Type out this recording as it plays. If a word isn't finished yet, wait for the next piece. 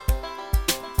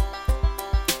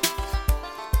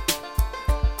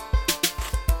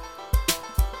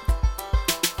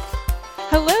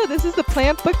Hello, this is the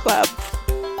Plant Book Club.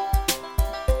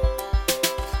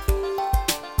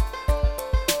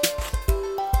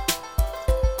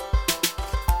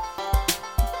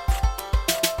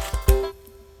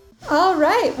 All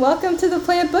right, welcome to the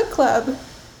Plant Book Club,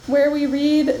 where we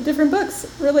read different books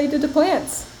related to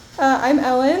plants. I'm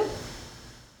Ellen.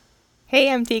 Hey,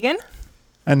 I'm Tegan.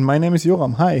 And my name is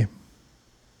Joram. Hi.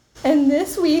 And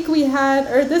this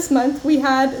month, we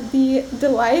had the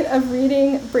delight of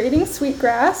reading Braiding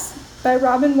Sweetgrass by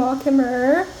Robin Wall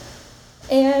Kimmerer.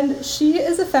 And she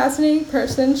is a fascinating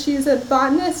person. She's a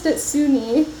botanist at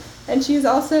SUNY, and she's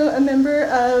also a member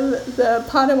of the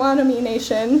Potawatomi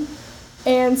Nation.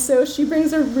 And so she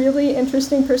brings a really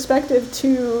interesting perspective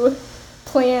to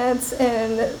plants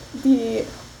and the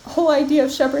whole idea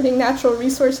of shepherding natural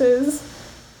resources,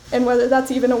 and whether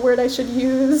that's even a word I should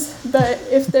use. But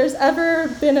if there's ever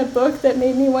been a book that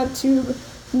made me want to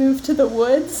move to the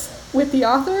woods with the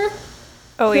author,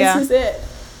 this is it,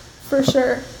 for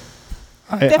sure.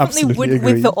 I definitely would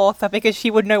agree with the author, because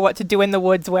she would know what to do in the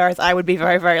woods, whereas I would be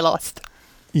very, very lost.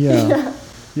 Yeah,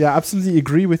 absolutely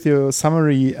agree with your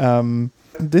summary.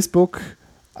 This book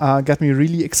got me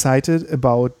really excited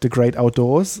about the great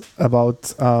outdoors,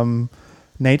 about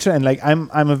nature, and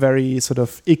I'm a very sort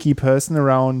of icky person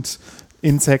around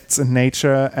insects and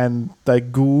nature and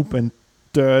like goop and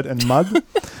dirt and mud.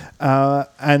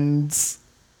 And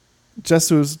just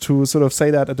to sort of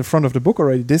say that at the front of the book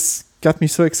already, this got me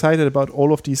so excited about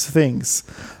all of these things,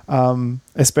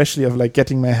 especially of like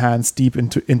getting my hands deep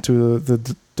into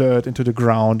the dirt, into the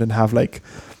ground, and have like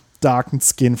darkened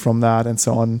skin from that and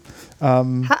so on.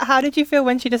 How did you feel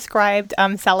when she described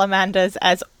salamanders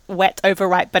as wet,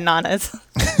 overripe bananas?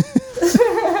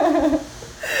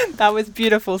 That was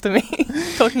beautiful to me,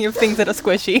 talking of things that are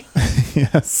squishy.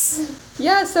 Yes.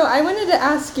 Yeah, so I wanted to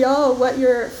ask y'all what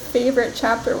your favorite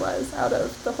chapter was out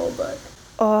of the whole book.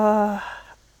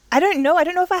 I don't know. I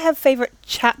don't know if I have favorite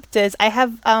chapters. I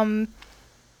have,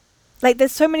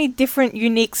 there's so many different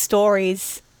unique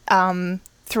stories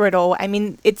through it all. I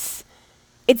mean, it's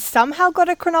somehow got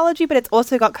a chronology, but it's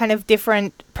also got kind of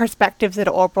different perspectives that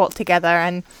are all brought together.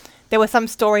 And there were some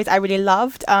stories I really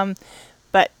loved,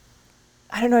 but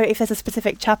I don't know if there's a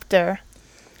specific chapter.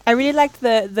 I really liked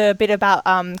the bit about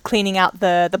cleaning out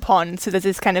the pond. So there's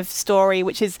this kind of story,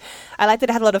 which is, I liked that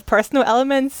it had a lot of personal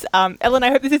elements. Ellen, I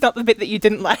hope this is not the bit that you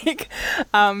didn't like.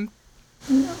 No.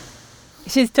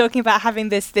 She's talking about having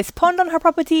this pond on her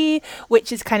property,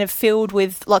 which is kind of filled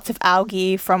with lots of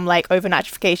algae from like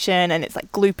overnitrification, and it's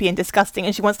like gloopy and disgusting,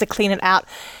 and she wants to clean it out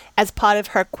as part of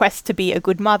her quest to be a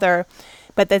good mother.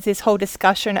 But there's this whole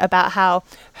discussion about how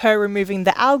her removing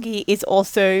the algae is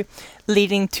also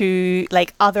leading to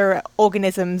like other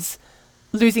organisms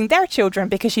losing their children,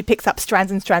 because she picks up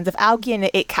strands and strands of algae, and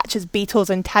it catches beetles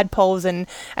and tadpoles and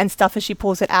stuff as she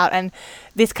pulls it out. And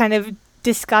this kind of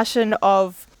discussion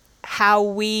of how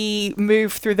we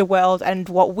move through the world and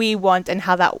what we want, and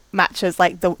how that matches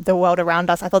like the world around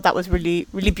us. I thought that was really,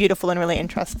 really beautiful and really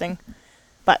interesting.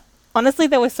 But honestly,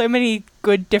 there were so many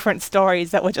good different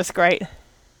stories that were just great.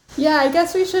 Yeah, I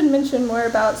guess we should mention more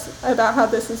about how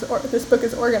this book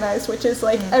is organized, which is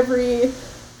like every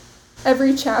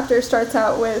chapter starts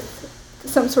out with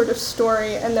some sort of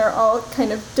story, and they're all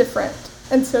kind of different.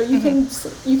 And so you can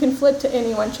flip to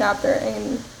any one chapter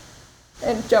and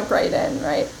jump right in,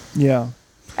 right? Yeah.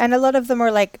 And a lot of them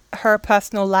are like her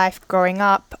personal life growing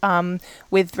up,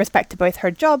 with respect to both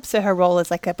her job, so her role as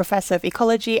like a professor of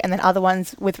ecology, and then other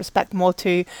ones with respect more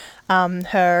to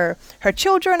her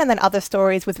children, and then other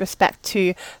stories with respect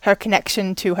to her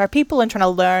connection to her people and trying to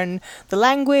learn the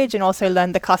language and also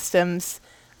learn the customs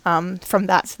from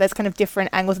that. So there's kind of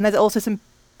different angles, and there's also some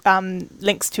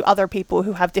links to other people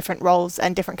who have different roles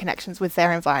and different connections with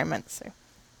their environments. So.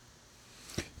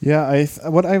 Yeah,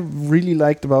 what I really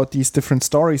liked about these different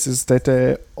stories is that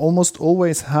they almost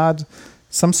always had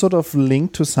some sort of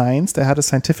link to science. They had a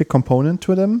scientific component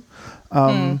to them,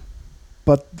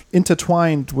 but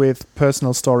intertwined with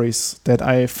personal stories that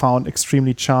I found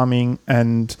extremely charming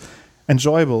and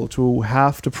enjoyable to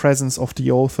have the presence of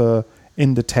the author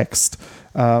in the text.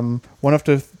 One of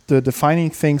the defining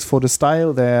things for the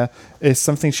style there is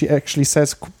something she actually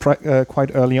says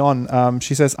quite early on.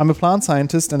 She says, "I'm a plant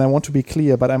scientist and I want to be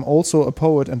clear, but I'm also a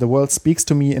poet, and the world speaks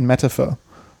to me in metaphor."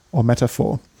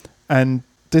 And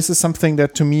this is something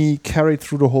that to me carried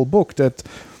through the whole book, that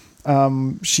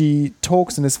she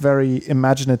talks in this very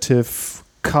imaginative,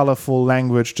 colorful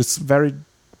language, just very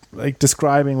like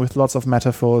describing with lots of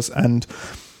metaphors, and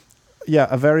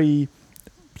a very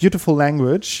beautiful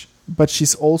language. But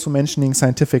she's also mentioning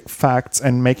scientific facts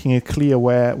and making it clear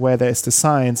where there is the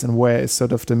science and where is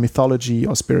sort of the mythology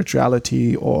or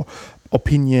spirituality or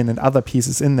opinion and other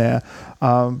pieces in there,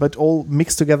 but all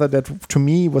mixed together. That to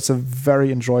me was a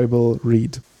very enjoyable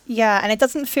read. Yeah, and it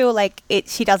doesn't feel like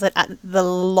she does it at the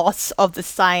loss of the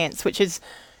science, which is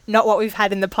not what we've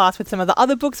had in the past with some of the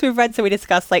other books we've read. So we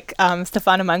discussed like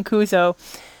Stefano Mancuso,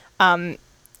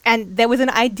 and there was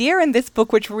an idea in this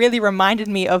book which really reminded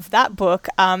me of that book,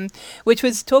 which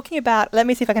was talking about, let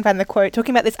me see if I can find the quote,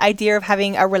 talking about this idea of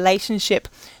having a relationship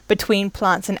between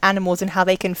plants and animals and how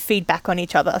they can feed back on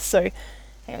each other. So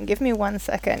hang on, give me 1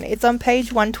 second. It's on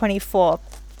page 124.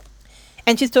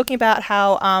 And she's talking about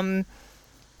how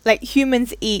like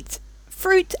humans eat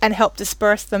fruit and help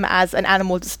disperse them as an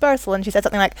animal dispersal. And she said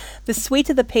something like, the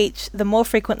sweeter the peach, the more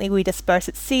frequently we disperse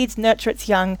its seeds, nurture its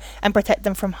young, and protect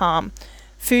them from harm.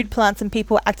 Food, plants, and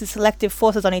people act as selective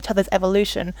forces on each other's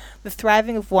evolution. The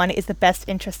thriving of one is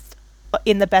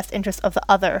in the best interest of the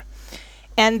other.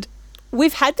 And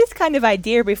we've had this kind of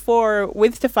idea before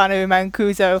with Stefano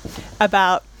Mancuso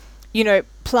about, you know,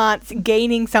 plants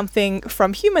gaining something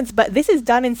from humans, but this is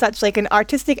done in such like an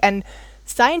artistic and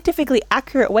scientifically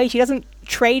accurate way. She doesn't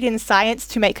trade in science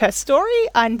to make her story,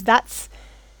 and that's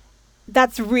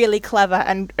really clever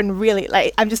and really,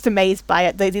 like, I'm just amazed by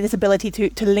it. This ability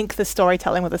to link the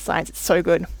storytelling with the science. It's so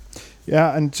good.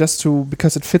 Yeah, and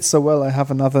because it fits so well, I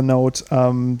have another note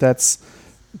that's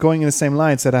going in the same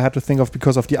lines that I had to think of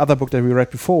because of the other book that we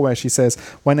read before, where she says,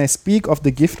 when I speak of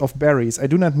the gift of berries, I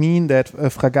do not mean that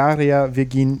Fragaria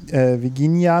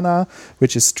virginiana,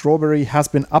 which is strawberry, has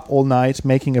been up all night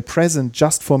making a present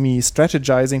just for me,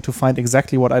 strategizing to find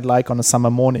exactly what I'd like on a summer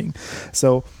morning.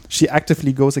 So she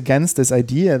actively goes against this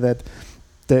idea that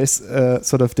there's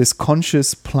sort of this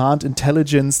conscious plant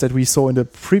intelligence that we saw in the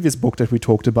previous book that we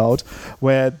talked about,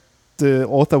 where the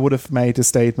author would have made a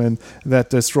statement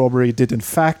that the strawberry did in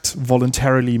fact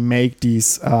voluntarily make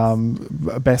these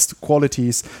best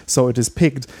qualities, so it is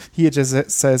picked. Here it just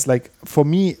says, like, for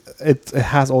me it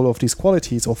has all of these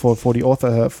qualities, or for the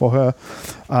author, for her,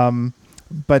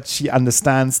 but she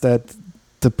understands that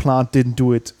the plant didn't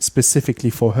do it specifically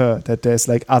for her, that there's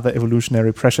like other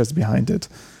evolutionary pressures behind it.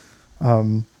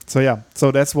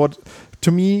 So that's what,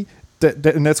 to me,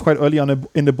 and that's quite early on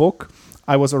in the book,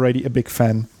 I was already a big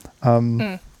fan.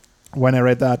 When I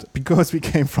read that, because we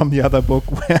came from the other book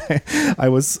where I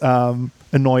was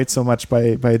annoyed so much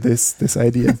by this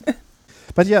idea.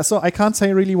 But yeah, so I can't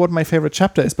say really what my favorite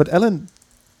chapter is, but Ellen,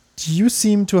 you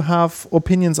seem to have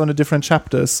opinions on the different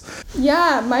chapters.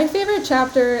 Yeah, my favorite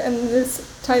chapter, and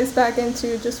this ties back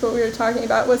into just what we were talking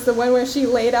about, was the one where she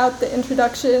laid out the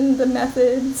introduction, the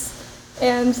methods,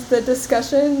 and the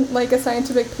discussion like a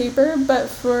scientific paper, but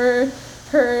for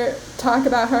her talk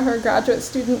about how her graduate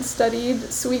students studied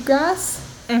sweetgrass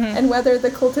and whether the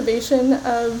cultivation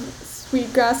of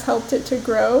sweetgrass helped it to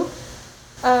grow.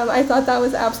 I thought that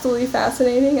was absolutely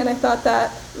fascinating, and I thought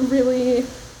that really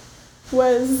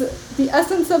was the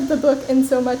essence of the book, in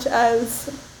so much as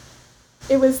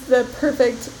it was the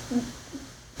perfect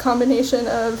combination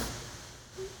of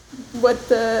what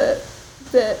the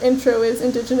intro is,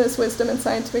 Indigenous Wisdom and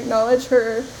scientific knowledge,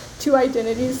 her two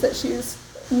identities that she's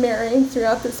marrying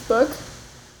throughout this book.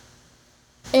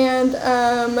 And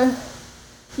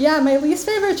my least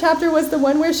favorite chapter was the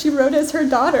one where she wrote as her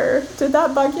daughter. Did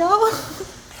that bug y'all?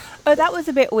 Oh, that was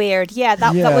a bit weird. Yeah,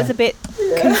 that was a bit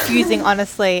confusing,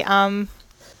 honestly. I'm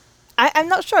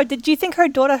not sure. Did you think her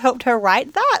daughter helped her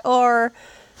write that, or?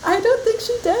 I don't think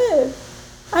she did.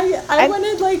 I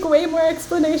wanted like way more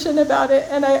explanation about it,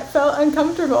 and I felt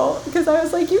uncomfortable because I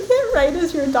was like, you can't write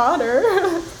as your daughter.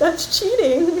 That's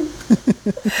cheating.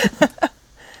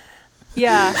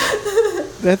 Yeah.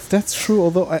 That's true,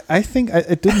 although I think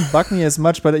it didn't bug me as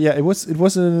much, but yeah, it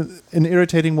was an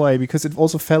irritating way, because it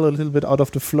also fell a little bit out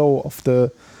of the flow of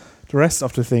the rest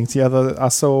of the things. The other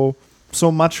are so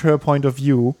much her point of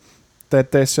view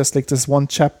that there's just like this one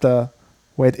chapter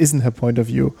where it isn't her point of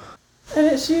view.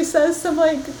 And she says some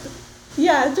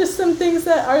just some things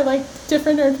that are like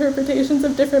different interpretations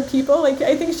of different people. Like,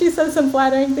 I think she says some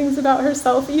flattering things about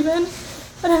herself even.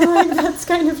 And I'm like, that's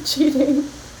kind of cheating.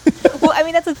 Well, I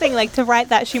mean, that's the thing. Like, to write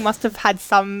that, she must have had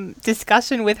some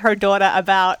discussion with her daughter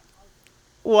about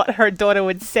what her daughter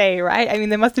would say, right? I mean,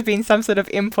 there must have been some sort of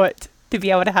input to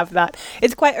be able to have that.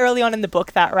 It's quite early on in the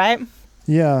book, that, right?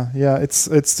 Yeah. It's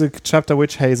the chapter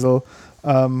Witch Hazel,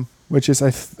 which is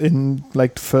in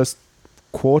like the first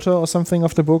quarter or something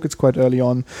of the book. It's quite early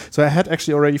on. So I had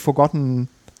actually already forgotten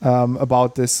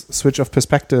about this switch of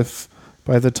perspective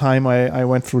by the time I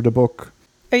went through the book.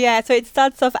 Oh yeah, so it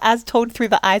starts off as told through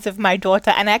the eyes of my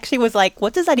daughter, and I actually was like,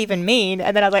 what does that even mean?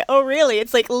 And then I was like, oh really?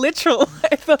 It's like literal.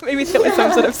 I thought maybe there was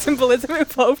some sort of symbolism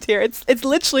involved here. It's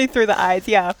literally through the eyes,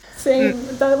 yeah. Same.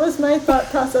 That was my thought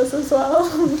process as well.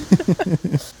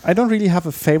 I don't really have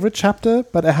a favorite chapter,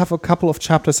 but I have a couple of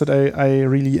chapters that I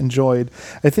really enjoyed.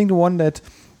 I think the one that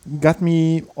got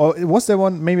me, or was there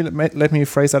one, maybe let me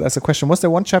phrase that as a question. Was there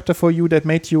one chapter for you that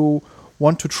made you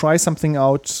want to try something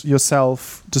out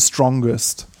yourself the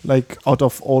strongest, like out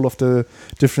of all of the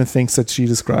different things that she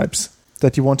describes,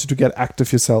 that you wanted to get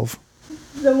active yourself?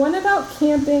 The one about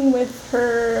camping with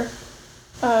her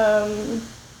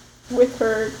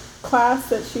class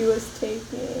that she was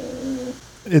taking.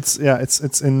 It's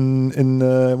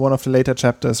in one of the later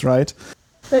chapters, right?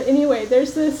 But anyway,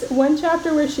 there's this one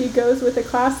chapter where she goes with a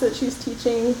class that she's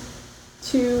teaching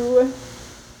to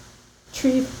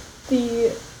treat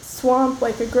the swamp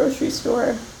like a grocery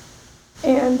store,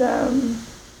 and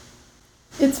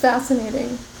it's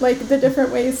fascinating, like the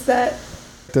different ways that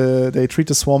they treat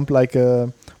the swamp like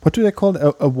a, what do they call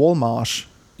it, a wall marsh?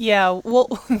 Yeah,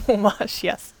 wall marsh.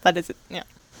 Yes, that is it. Yeah.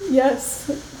 Yes,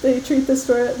 they treat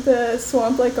the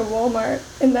swamp like a Walmart,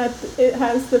 in that it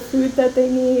has the food that they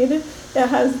need, it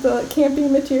has the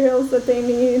camping materials that they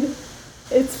need.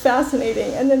 It's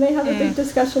fascinating. And then they have a big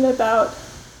discussion about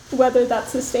whether that's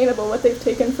sustainable, what they've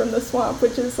taken from the swamp,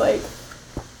 which is like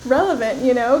relevant,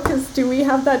 you know, because do we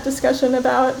have that discussion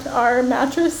about our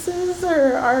mattresses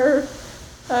or our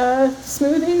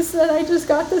smoothies that I just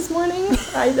got this morning?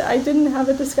 I didn't have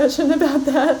a discussion about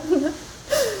that.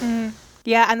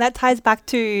 Yeah, and that ties back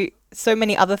to so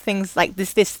many other things, like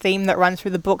this theme that runs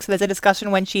through the book. So there's a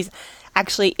discussion when she's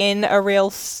actually in a real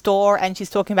store and she's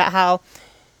talking about how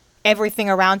everything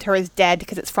around her is dead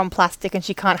because it's from plastic and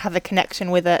she can't have a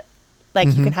connection with it like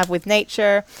you can have with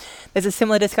nature. There's a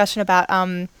similar discussion about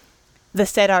the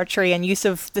cedar tree and use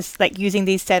of this, like using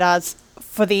these cedars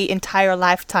for the entire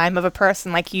lifetime of a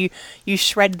person. Like you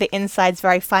shred the insides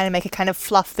very fine and make a kind of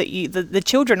fluff that the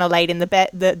children are laid in,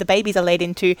 the babies are laid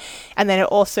into, and then it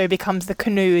also becomes the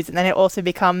canoes, and then it also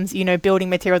becomes, you know, building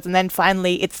materials, and then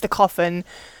finally it's the coffin.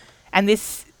 And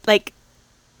this, like,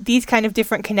 these kind of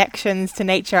different connections to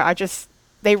nature are just,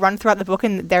 they run throughout the book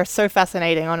and they're so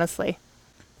fascinating, honestly.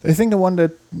 I think the one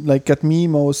that like got me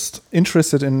most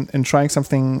interested in trying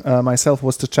something myself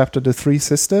was the chapter "The Three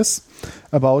Sisters,"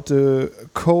 about the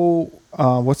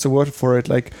what's the word for it?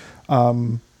 Like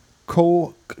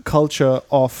co-culture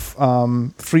of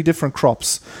 3 different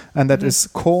crops, and that is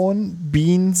corn,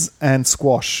 beans, and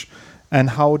squash,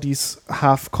 and how these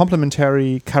have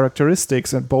complementary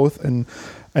characteristics, and both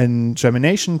in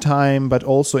germination time, but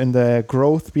also in their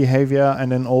growth behavior,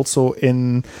 and then also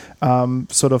in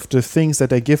sort of the things that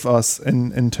they give us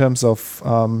in terms of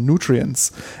nutrients.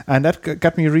 And that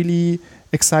got me really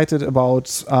excited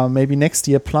about maybe next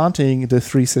year planting the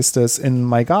 3 sisters in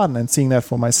my garden and seeing that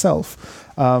for myself.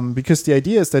 Because the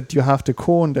idea is that you have the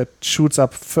corn that shoots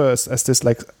up first as this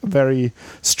like very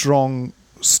strong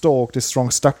stalk, this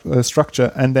strong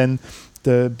structure, and then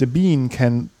the bean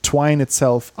can twine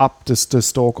itself up the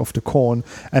stalk of the corn,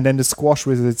 and then the squash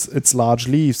with its large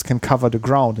leaves can cover the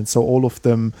ground. And so all of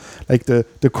them, like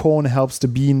the corn helps the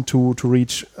bean to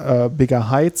reach bigger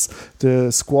heights,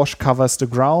 the squash covers the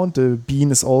ground, the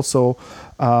bean is also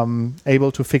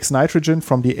able to fix nitrogen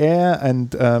from the air,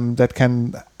 and that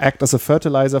can act as a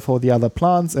fertilizer for the other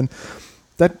plants. And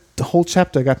that whole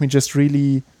chapter got me just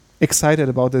really excited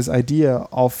about this idea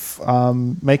of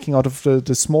making out of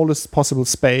the smallest possible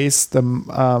space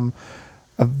a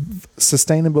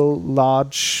sustainable,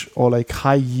 large, or like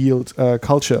high yield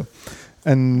culture.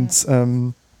 And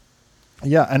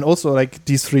and also like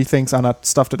these 3 things are not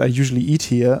stuff that I usually eat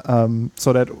here,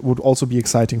 so that would also be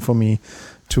exciting for me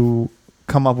to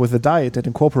come up with a diet that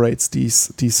incorporates these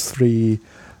 3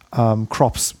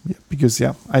 crops, because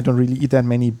I don't really eat that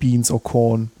many beans or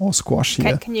corn or squash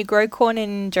here. Can you grow corn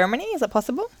in Germany? Is that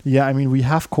possible? Yeah, I mean, we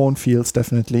have cornfields,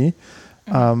 definitely.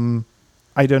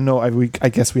 I don't know. I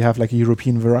guess we have like a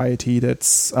European variety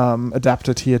that's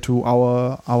adapted here to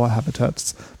our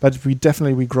habitats. But we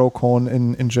grow corn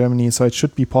in Germany, so it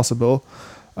should be possible.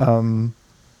 But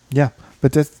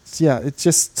that's it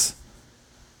just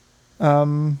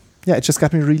it just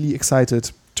got me really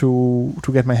excited to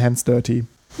get my hands dirty.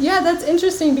 Yeah, that's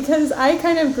interesting, because I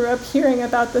kind of grew up hearing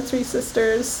about the 3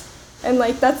 sisters, and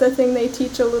like that's a thing they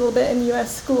teach a little bit in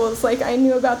U.S. schools. Like I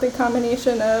knew about the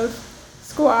combination of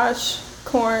squash,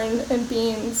 corn, and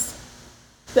beans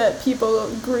that people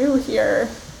grew here.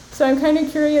 So I'm kind of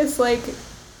curious, like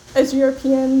as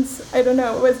Europeans, I don't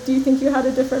know, do you think you had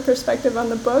a different perspective on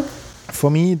the book? For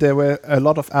me, there were a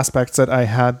lot of aspects that I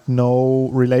had no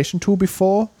relation to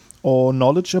before, or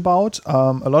knowledge about.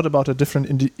 A lot about the different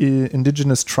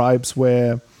indigenous tribes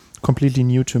were completely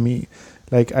new to me.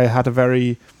 Like I had a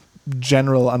very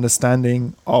general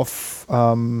understanding of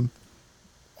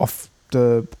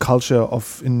the culture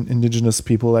of indigenous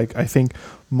people. Like I think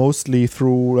mostly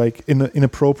through like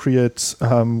inappropriate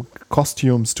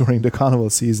costumes during the carnival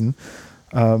season.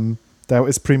 That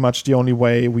is pretty much the only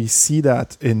way we see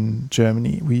that in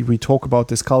Germany. We talk about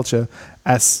this culture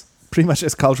as pretty much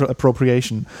as cultural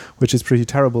appropriation, which is pretty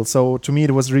terrible. So to me,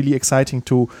 it was really exciting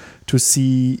to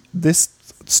see this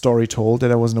story told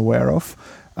that I wasn't aware of.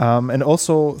 And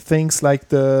also things like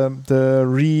the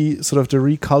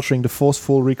reculturing, the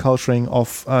forceful reculturing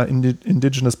of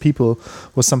indigenous people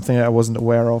was something I wasn't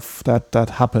aware of that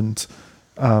happened.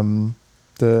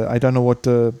 I don't know what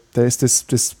there's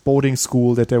this boarding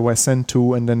school that they were sent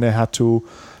to, and then they had to,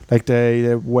 like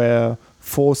they were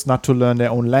forced not to learn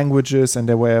their own languages, and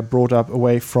they were brought up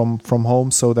away from home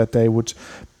so that they would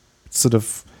sort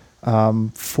of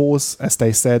force, as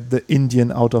they said, the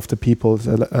Indian out of the people.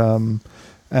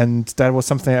 And that was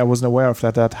something I wasn't aware of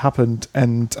that happened,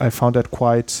 and I found that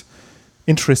quite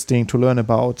interesting to learn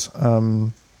about.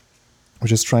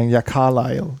 Which is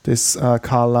Carlisle, this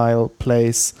Carlisle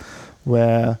place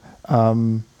where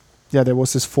there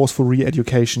was this forceful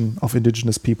re-education of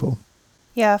indigenous people.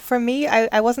 Yeah, for me,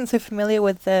 I wasn't so familiar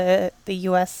with the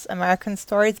US American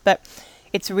stories, but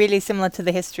it's really similar to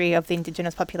the history of the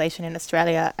indigenous population in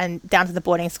Australia and down to the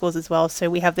boarding schools as well. So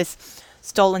we have this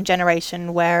stolen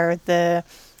generation where the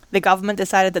government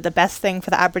decided that the best thing for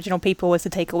the Aboriginal people was to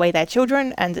take away their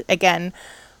children and, again,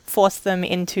 force them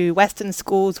into Western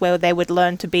schools where they would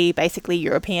learn to be basically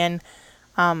European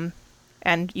and,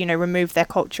 remove their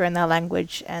culture and their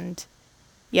language. And,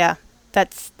 yeah,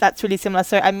 that's really similar.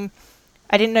 So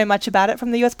I didn't know much about it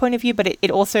from the US point of view, but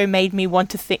it also made me want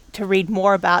to read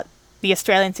more about the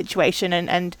Australian situation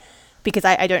and because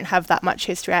I don't have that much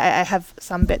history. I have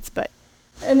some bits, but...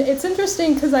 And it's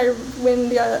interesting because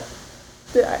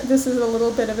this is a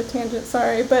little bit of a tangent,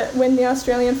 sorry, but when the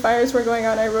Australian fires were going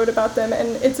on, I wrote about them, and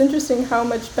it's interesting how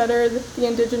much better the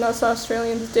Indigenous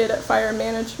Australians did at fire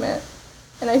management.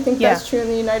 And I think that's true in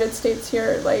the United States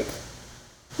here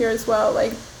as well.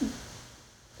 Like,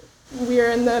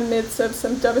 we're in the midst of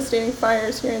some devastating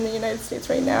fires here in the United States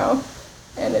right now,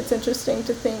 and it's interesting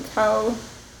to think how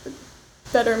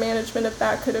better management of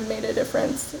that could have made a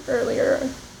difference early on.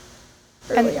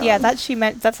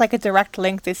 That's like a direct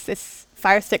link, this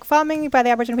fire stick farming by the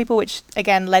Aboriginal people, which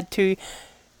again led to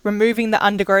removing the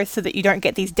undergrowth so that you don't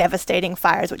get these devastating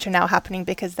fires, which are now happening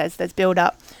because there's build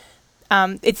up.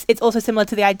 It's also similar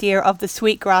to the idea of the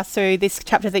sweetgrass. So this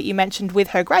chapter that you mentioned with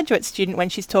her graduate student, when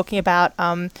she's talking about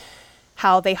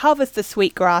how they harvest the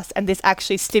sweetgrass, and this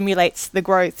actually stimulates the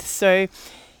growth. So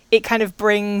it kind of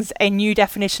brings a new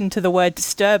definition to the word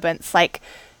disturbance, like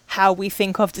how we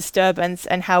think of disturbance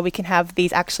and how we can have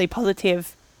these actually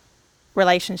positive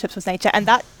relationships with nature. And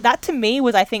that to me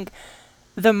was, I think,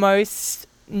 the most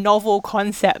novel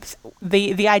concept.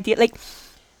 The idea, like,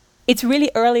 it's really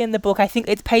early in the book. I think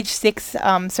it's page 6.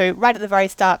 So right at the very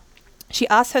start, she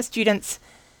asks her students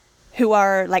who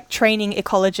are like training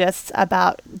ecologists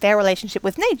about their relationship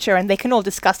with nature, and they can all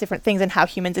discuss different things and how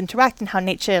humans interact and how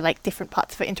nature, like different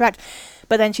parts of it, interact.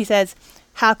 But then she says,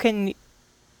 how can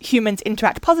humans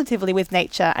interact positively with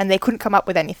nature? And they couldn't come up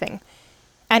with anything.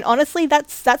 And honestly,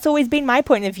 that's always been my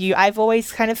point of view. I've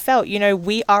always kind of felt,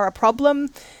 we are a problem.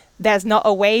 There's not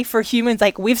a way for humans,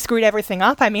 like, we've screwed everything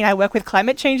up. I mean, I work with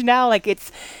climate change now, like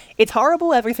it's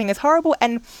horrible, everything is horrible.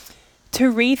 And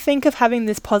to rethink of having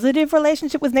this positive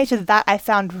relationship with nature, that I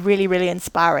found really, really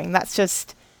inspiring. That's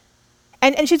just,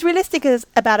 and she's realistic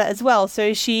about it as well.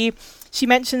 So she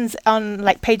mentions on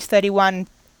like page 31,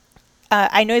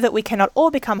 I know that we cannot all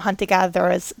become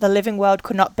hunter-gatherers. The living world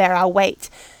could not bear our weight.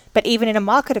 But even in a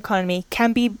market economy,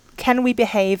 can we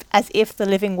behave as if the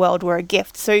living world were a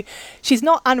gift? So she's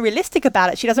not unrealistic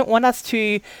about it. She doesn't want us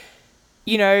to,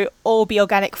 all be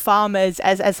organic farmers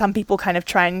as some people kind of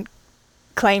try and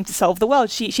claim to solve the world.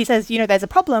 She says, there's a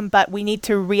problem, but we need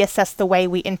to reassess the way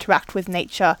we interact with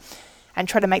nature and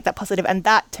try to make that positive. And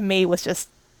that to me was just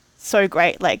so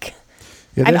great,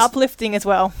 and uplifting as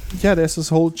well. Yeah, there's this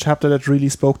whole chapter that really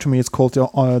spoke to me. It's called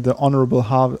the Honorable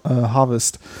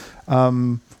Harvest.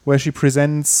 Where she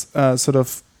presents sort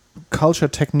of culture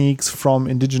techniques from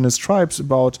indigenous tribes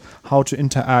about how to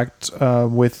interact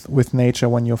with nature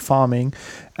when you're farming,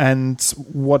 and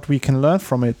what we can learn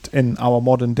from it in our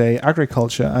modern day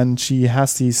agriculture. And she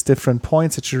has these different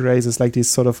points that she raises, like these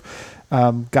sort of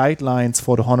guidelines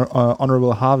for the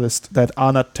honorable harvest that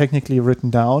are not technically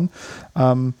written down,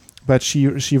 but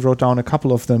she wrote down a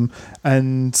couple of them.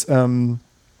 And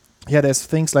there's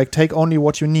things like take only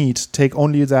what you need, take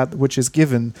only that which is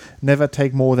given, never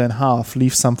take more than half,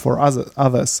 leave some for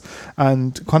others.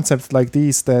 And concepts like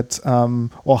these that,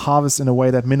 or harvest in a way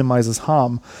that minimizes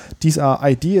harm, these are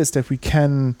ideas that we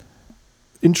can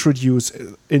introduce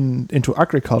into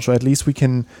agriculture. At least we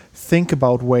can think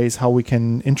about ways how we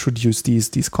can introduce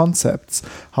these concepts,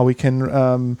 how we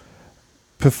can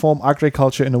perform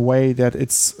agriculture in a way that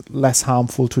it's less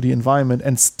harmful to the environment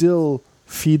and still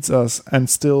feeds us and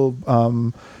still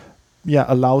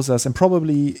allows us, and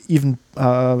probably even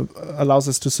allows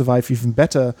us to survive even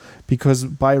better, because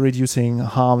by reducing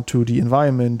harm to the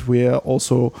environment, we're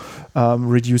also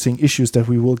reducing issues that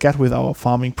we will get with our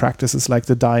farming practices, like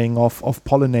the dying of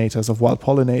pollinators, of wild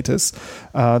pollinators,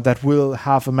 that will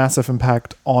have a massive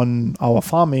impact on our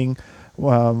farming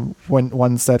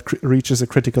once that reaches a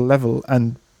critical level.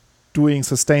 And doing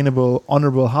sustainable,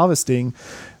 honorable harvesting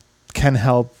can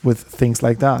help with things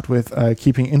like that, with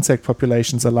keeping insect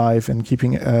populations alive and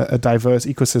keeping a diverse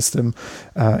ecosystem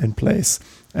in place.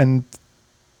 And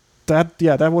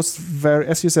that was very,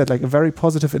 as you said, like a very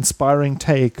positive, inspiring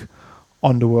take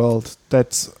on the world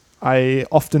that I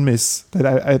often miss.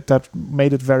 That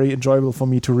made it very enjoyable for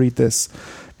me to read this,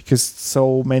 because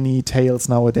so many tales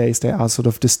nowadays, they are sort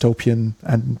of dystopian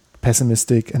and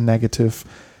pessimistic and negative,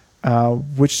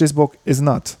 which this book is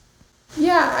not.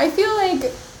 Yeah, I feel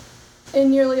like in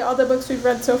nearly all the books we've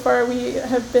read so far, we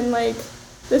have been like,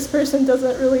 this person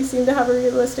doesn't really seem to have a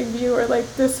realistic view, or like,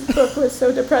 this book was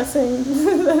so depressing.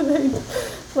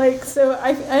 So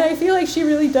I feel like she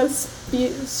really does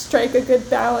strike a good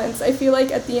balance. I feel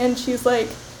like at the end she's like,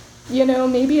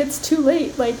 maybe it's too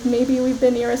late. Like, maybe we've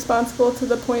been irresponsible to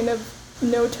the point of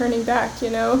no turning back,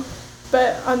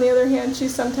 But on the other hand,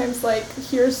 she's sometimes like,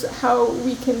 here's how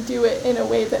we can do it in a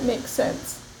way that makes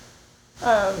sense.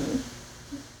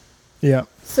 Yeah.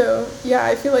 So, yeah,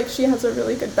 I feel like she has a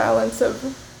really good balance of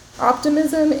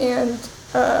optimism and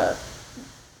the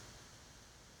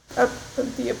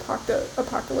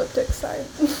apocalyptic side.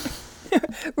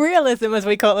 Realism, as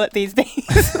we call it these days.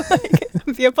 Like,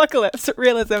 the apocalypse,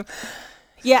 realism.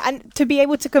 Yeah, and to be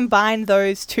able to combine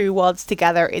those two worlds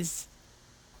together it's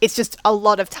just a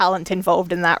lot of talent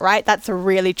involved in that, right? That's a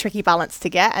really tricky balance to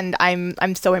get, and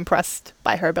I'm so impressed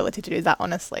by her ability to do that,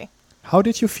 honestly. How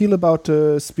did you feel about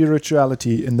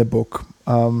spirituality in the book,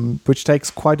 which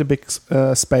takes quite a big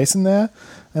space in there?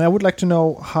 And I would like to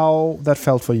know how that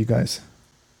felt for you guys.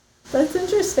 That's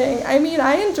interesting. I mean,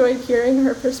 I enjoyed hearing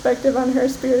her perspective on her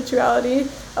spirituality.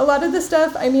 A lot of the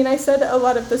stuff, I said a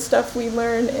lot of the stuff we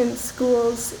learn in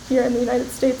schools here in the United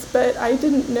States, but I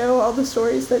didn't know all the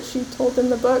stories that she told in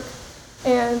the book,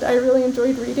 and I really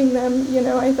enjoyed reading them.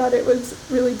 I thought it was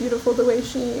really beautiful the way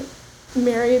she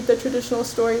married the traditional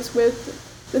stories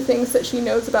with the things that she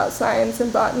knows about science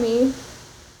and botany.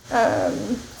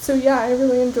 So yeah, I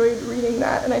really enjoyed reading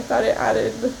that, and I thought it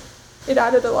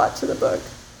added a lot to the book.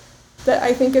 That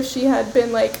I think if she had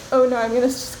been like, oh no, I'm going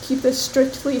to keep this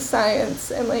strictly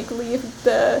science and like leave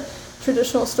the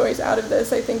traditional stories out of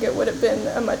this, I think it would have been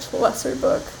a much lesser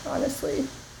book, honestly.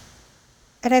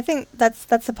 And I think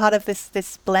that's a part of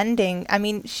this blending. I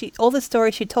mean, all the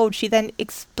stories she told, she then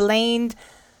explained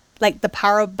like the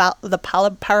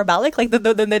parabolic, like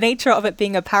the nature of it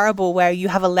being a parable where you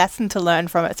have a lesson to learn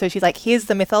from it. So she's like, here's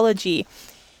the mythology,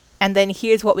 and then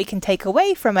here's what we can take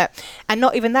away from it. And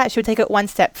not even that, she would take it one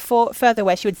step further,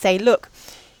 where she would say, look,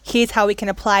 here's how we can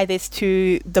apply this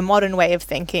to the modern way of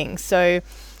thinking. So,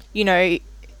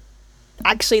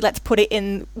 actually let's put it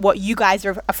in what you guys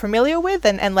are familiar with,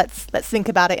 and let's think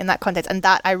about it in that context. And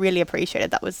that I really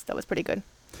appreciated. That was pretty good.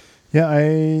 Yeah,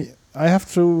 I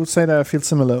have to say that I feel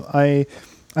similar.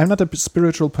 I'm not a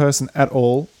spiritual person at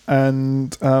all,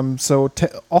 and so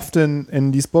often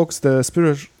in these books, the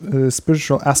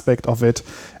spiritual aspect of it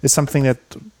is something that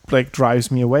like drives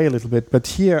me away a little bit. But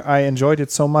here, I enjoyed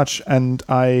it so much, and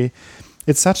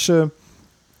it's such a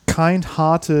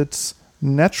kind-hearted,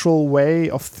 natural way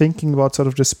of thinking about sort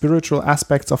of the spiritual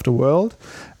aspects of the world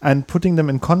and putting them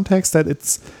in context that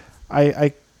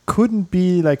I couldn't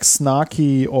be like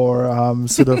snarky or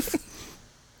sort of.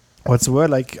 What's the word,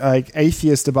 like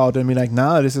atheist about it and be like,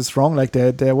 nah, this is wrong, like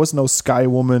there was no sky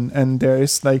woman, and there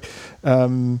is like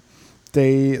the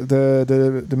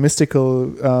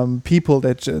mystical people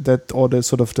that or the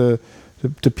sort of the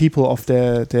people of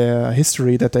their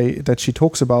history that she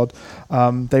talks about,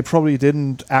 they probably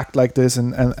didn't act like this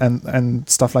and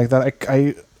stuff like that.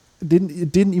 It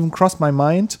didn't even cross my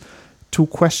mind to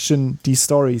question these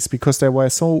stories, because they were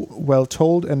so well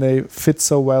told and they fit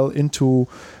so well into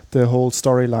the whole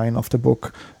storyline of the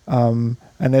book, and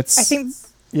it's. I think.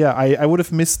 Yeah, I would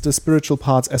have missed the spiritual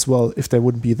parts as well if they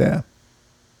wouldn't be there.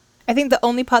 I think the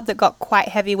only part that got quite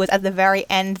heavy was at the very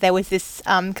end. There was this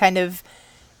kind of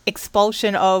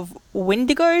expulsion of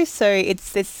Wendigo. So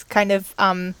it's this kind of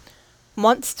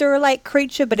monster-like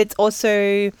creature, but it's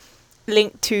also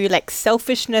linked to like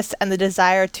selfishness and the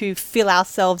desire to fill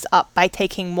ourselves up by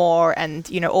taking more and,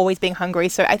 you know, always being hungry.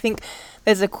 So I think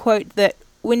there's a quote that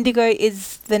Wendigo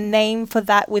is the name for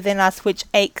that within us which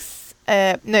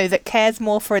that cares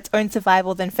more for its own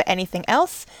survival than for anything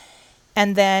else.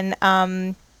 And then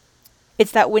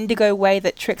it's that Wendigo way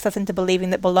that tricks us into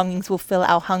believing that belongings will fill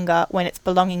our hunger when it's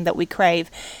belonging that we crave.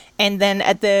 And then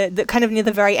at the kind of near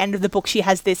the very end of the book, she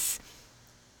has this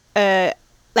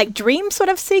like dream sort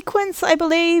of sequence, I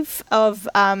believe, of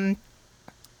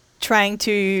trying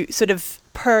to sort of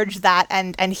purge that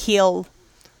and heal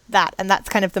that. And that's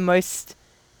kind of the most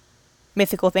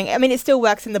mythical thing. I mean, it still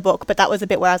works in the book, but that was a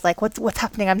bit where I was like, what's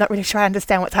happening? I'm not really sure I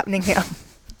understand what's happening here.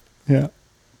 Yeah.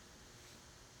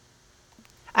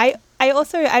 I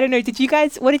also, I don't know,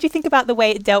 what did you think about the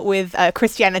way it dealt with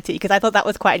Christianity? Because I thought that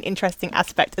was quite an interesting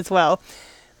aspect as well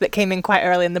that came in quite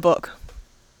early in the book.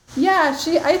 Yeah,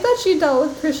 I thought she dealt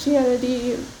with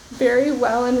Christianity very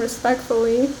well and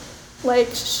respectfully. Like,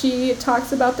 she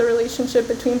talks about the relationship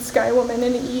between Sky Woman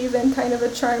and Eve in kind of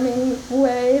a charming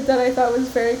way that I thought was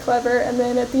very clever. And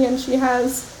then at the end she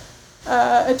has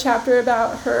a chapter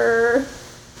about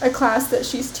a class that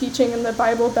she's teaching in the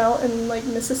Bible Belt in, like,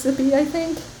 Mississippi, I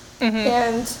think. Mm-hmm.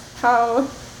 And how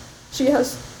she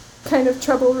has kind of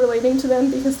trouble relating to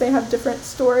them because they have different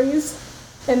stories.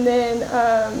 And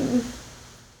then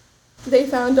they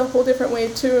found a whole different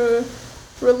way to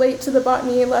relate to the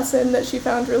botany lesson that she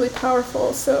found really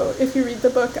powerful. So if you read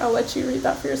the book, I'll let you read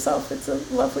that for yourself. It's a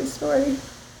lovely story.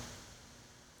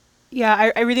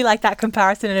 Yeah, I really like that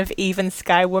comparison of Eve and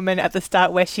Sky Woman at the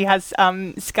start, where she has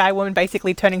Sky Woman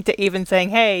basically turning to Eve and saying,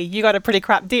 hey, you got a pretty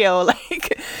crap deal.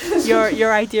 Like,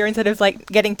 your idea instead of like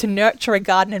getting to nurture a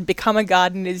garden and become a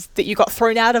garden is that you got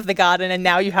thrown out of the garden and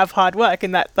now you have hard work.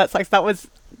 And that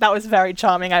was very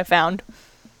charming, I found.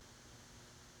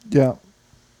 Yeah.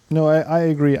 No, I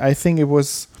agree. I think it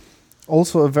was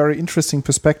also a very interesting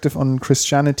perspective on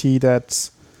Christianity that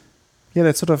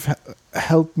sort of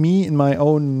helped me in my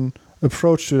own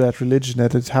approach to that religion,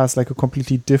 that it has like a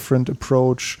completely different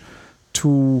approach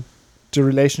to the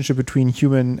relationship between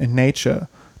human and nature.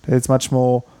 That it's much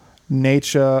more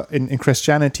nature. In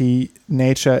Christianity,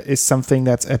 nature is something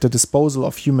that's at the disposal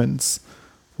of humans,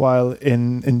 while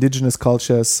in indigenous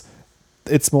cultures,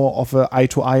 it's more of a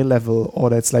eye-to-eye level, or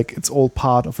that's like it's all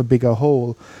part of a bigger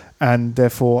whole. And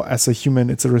therefore, as a human,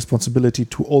 it's a responsibility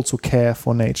to also care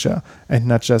for nature and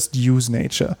not just use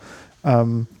nature.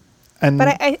 But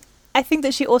I think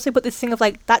that she also put this thing of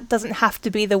like, that doesn't have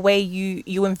to be the way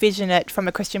you envision it from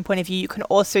a Christian point of view. You can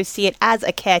also see it as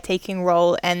a caretaking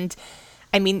role. And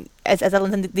I mean, as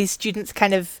Ellen said, these students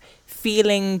kind of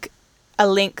feeling a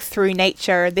link through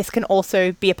nature, this can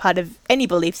also be a part of any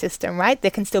belief system, right? There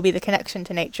can still be the connection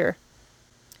to nature.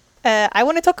 I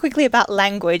want to talk quickly about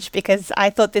language, because I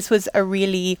thought this was a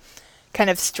really kind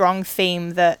of strong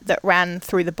theme that ran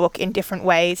through the book in different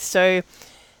ways. So,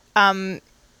 like,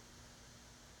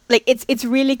 it's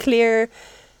really clear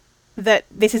that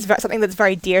this is something that's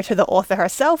very dear to the author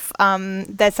herself.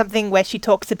 There's something where she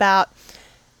talks about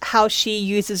how she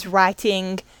uses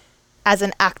writing as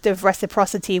an act of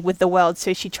reciprocity with the world.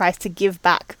 So she tries to give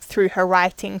back through her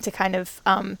writing to kind of,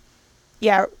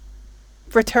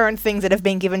 return things that have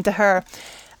been given to her.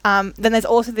 Then there's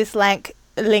also this link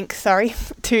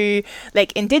to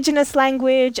like indigenous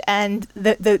language and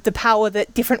the power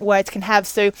that different words can have.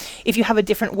 So if you have a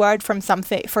different word for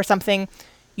something,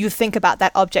 you think about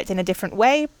that object in a different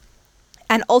way.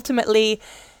 And ultimately,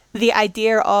 the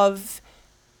idea of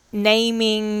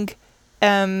naming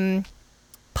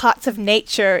parts of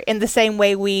nature in the same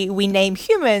way we name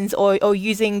humans, or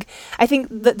using, I think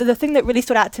the thing that really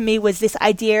stood out to me was this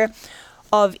idea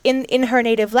of in her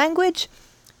native language,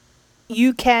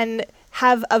 you can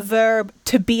have a verb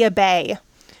to be a bay.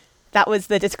 That was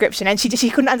the description. And she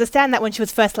couldn't understand that when she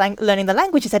was first learning the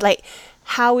language. She said, like,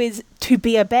 how is to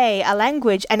be a bay a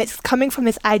language? And it's coming from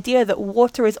this idea that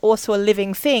water is also a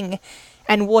living thing,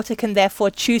 and water can therefore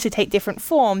choose to take different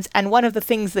forms. And one of the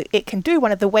things that it can do,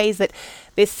 one of the ways that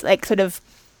this like sort of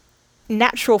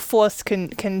natural force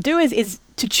can do is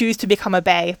to choose to become a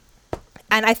bay.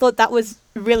 And I thought that was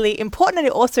really important, and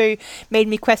it also made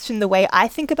me question the way I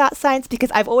think about science, because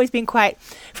I've always been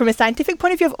from a scientific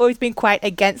point of view, I've always been quite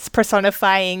against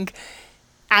personifying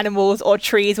animals or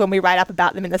trees when we write up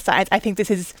about them in the science. I think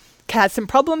this has some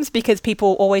problems because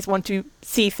people always want to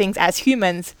see things as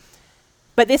humans.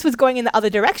 But this was going in the other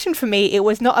direction for me. It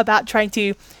was not about trying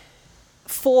to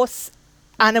force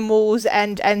animals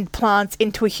and plants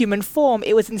into a human form.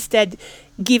 It was instead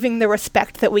giving the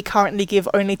respect that we currently give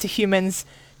only to humans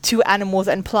to animals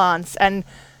and plants. And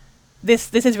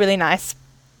this is really nice.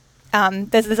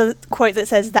 There's a quote that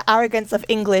says, "The arrogance of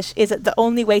English is that the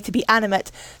only way to be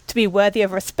animate, to be worthy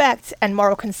of respect and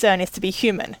moral concern, is to be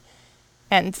human."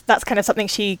 And that's kind of something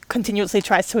she continuously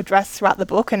tries to address throughout the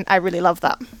book, and I really love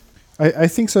that. I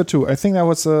think so too. I think that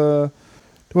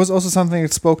was also something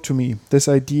that spoke to me. This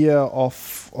idea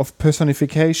of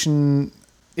personification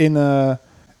in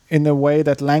a way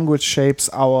that language shapes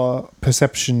our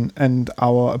perception and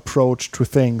our approach to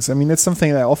things. I mean, it's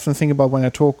something that I often think about when I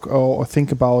talk or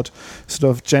think about sort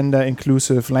of gender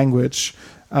inclusive language,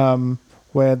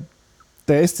 where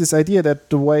there is this idea that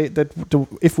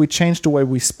if we change the way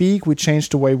we speak, we change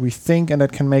the way we think, and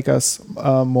that can make us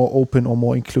more open or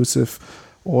more inclusive,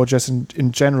 or just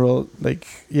in general, like,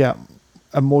 yeah,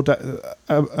 a more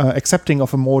accepting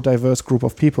of a more diverse group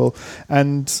of people.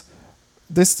 And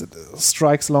this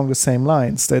strikes along the same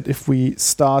lines, that if we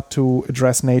start to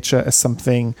address nature as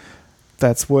something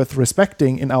that's worth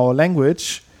respecting in our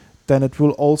language, then it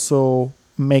will also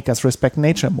make us respect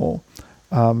nature more.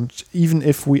 Even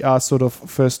if we are sort of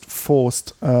first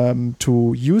forced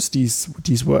to use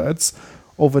these words,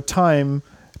 over time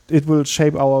it will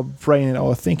shape our brain and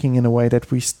our thinking in a way that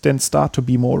we then start to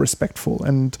be more respectful.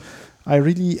 And I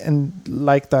really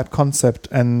like that concept,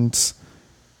 and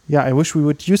yeah, I wish we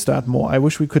would use that more. I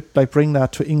wish we could like bring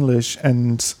that to English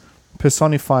and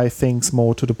personify things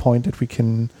more to the point that we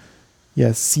can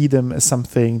see them as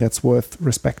something that's worth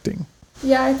respecting.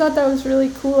 Yeah, I thought that was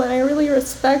really cool, and I really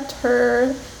respect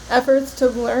her efforts to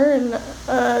learn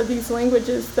these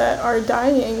languages that are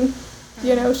dying.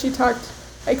 You know, she talked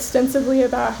extensively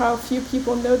about how few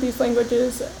people know these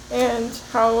languages and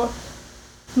how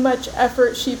much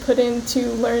effort she put into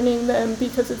learning them,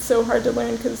 because it's so hard to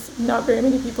learn because not very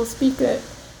many people speak it.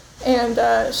 And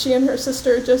she and her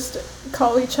sister just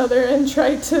call each other and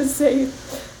try to say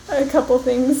a couple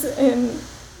things in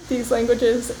these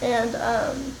languages. And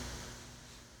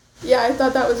I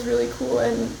thought that was really cool,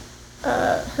 and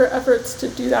her efforts to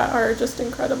do that are just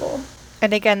incredible.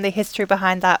 And again, the history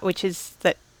behind that, which is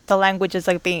that the languages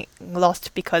are being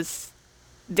lost because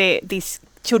these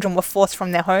children were forced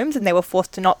from their homes and they were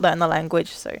forced to not learn the language.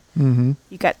 So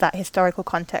you get that historical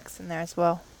context in there as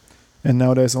well. And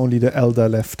now there's only the elder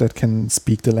left that can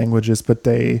speak the languages, but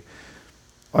they,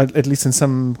 at least in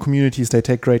some communities, they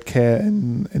take great care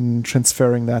in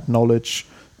transferring that knowledge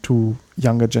to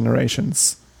younger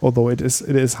generations, although it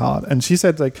is hard. And she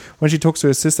said, like, when she talks to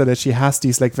her sister, that she has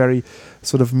these like very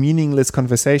sort of meaningless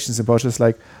conversations about just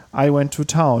like, I went to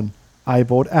town, I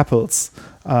bought apples,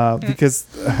 because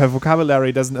her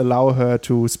vocabulary doesn't allow her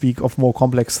to speak of more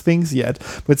complex things yet.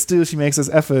 But still, she makes this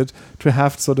effort to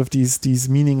have sort of these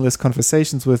meaningless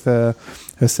conversations with her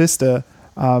sister,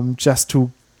 just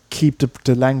to keep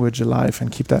the language alive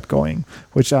and keep that going,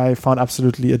 which I found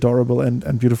absolutely adorable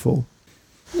and beautiful.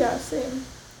 Yeah, same.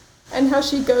 And how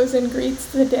she goes and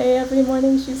greets the day every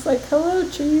morning. She's like, hello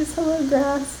trees, hello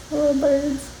grass, hello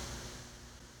birds.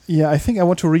 Yeah, I think I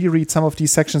want to reread some of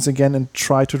these sections again and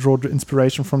try to draw the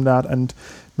inspiration from that, and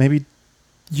maybe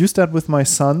use that with my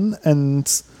son.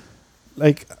 And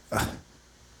like,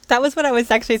 that was what I was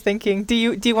actually thinking. Do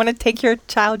you want to take your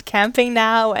child camping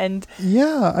now? And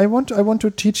yeah, I want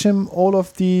to teach him all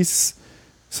of these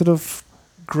sort of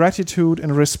gratitude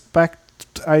and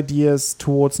respect ideas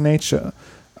towards nature.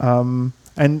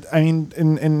 And I mean,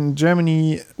 in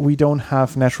Germany, we don't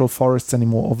have natural forests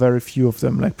anymore, or very few of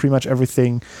them. Like pretty much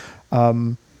everything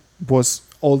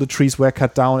all the trees were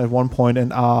cut down at one point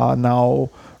and are now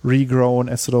regrown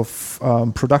as sort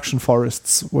of production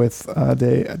forests with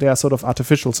they are sort of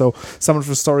artificial. So some of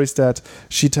the stories that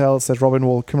she tells, that Robin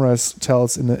Wall Kimmerer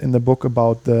tells in the book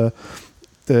about the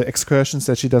excursions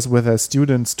that she does with her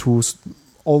students to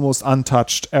almost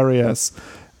untouched areas,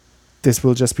 this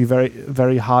will just be very,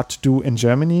 very hard to do in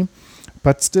Germany.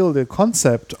 But still, the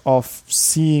concept of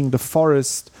seeing the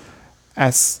forest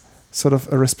as sort of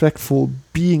a respectful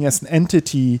being, as an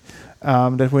entity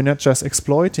that we're not just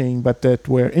exploiting, but that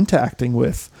we're interacting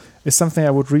with, is something I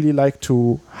would really like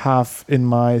to have in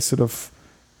my sort of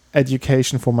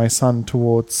education for my son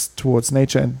towards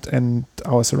nature and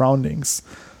our surroundings.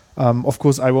 Of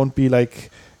course, I won't be like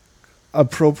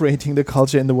appropriating the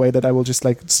culture in the way that I will just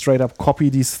like straight up copy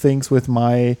these things with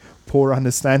my poor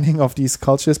understanding of these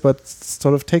cultures, but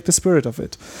sort of take the spirit of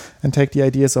it and take the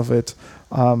ideas of it,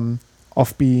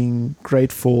 of being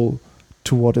grateful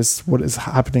to what is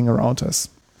happening around us.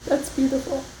 That's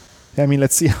beautiful. I mean,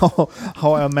 let's see how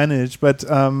I manage. But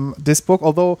this book,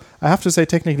 although I have to say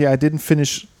technically I didn't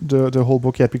finish the whole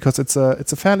book yet because it's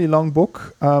a fairly long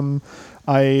book.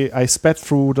 I sped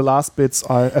through the last bits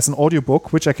as an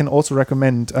audiobook, which I can also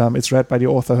recommend. It's read by the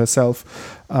author herself,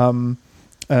 and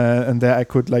there I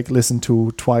could like listen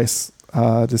to twice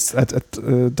this at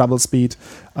double speed.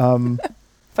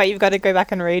 But you've got to go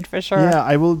back and read for sure. Yeah,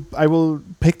 I will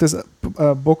pick this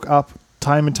book up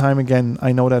time and time again.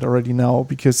 I know that already now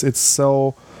because there's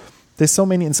so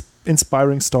many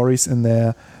inspiring stories in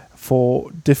there for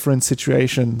different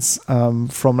situations,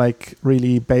 from like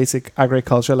really basic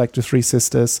agriculture like the Three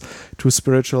Sisters to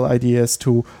spiritual ideas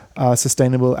to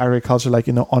sustainable agriculture like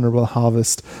honorable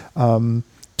harvest,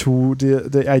 to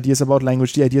the ideas about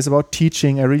language, the ideas about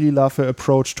teaching. I really love her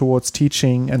approach towards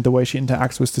teaching and the way she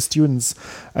interacts with the students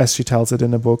as she tells it in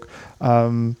the book.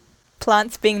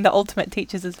 Plants being the ultimate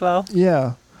teachers as well.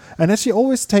 Yeah. And that she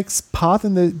always takes part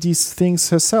in these things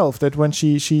herself, that when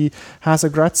she has a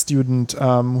grad student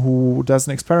who does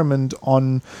an experiment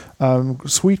on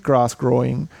sweetgrass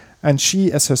growing, and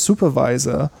she, as her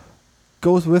supervisor,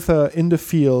 goes with her in the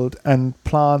field and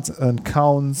plants and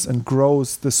counts and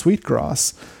grows the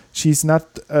sweetgrass. She's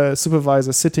not a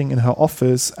supervisor sitting in her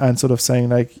office and sort of saying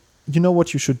like, you know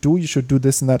what you should do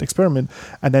this and that experiment,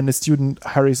 and then the student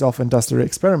hurries off and does the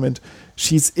experiment.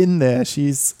 She's in there,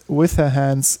 she's with her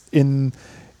hands in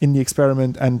the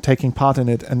experiment and taking part in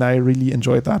it, and I really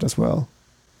enjoyed that as well.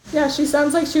 Yeah, she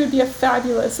sounds like she would be a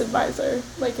fabulous advisor,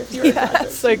 like if you were a graduate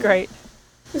that's so student. Great.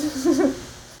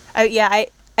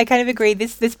 I kind of agree.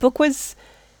 This book was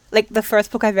like the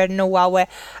first book I've read in a while where,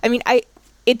 I mean,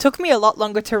 it took me a lot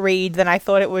longer to read than I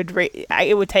thought it would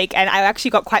take, and I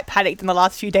actually got quite panicked in the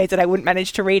last few days that I wouldn't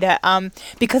manage to read it,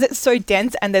 because it's so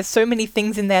dense and there's so many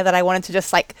things in there that I wanted to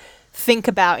just like think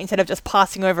about instead of just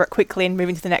passing over it quickly and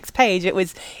moving to the next page.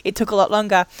 It took a lot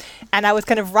longer, and I was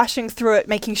kind of rushing through it,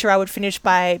 making sure I would finish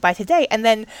by today, and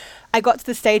then I got to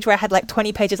the stage where I had like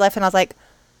 20 pages left, and I was like,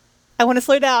 I want to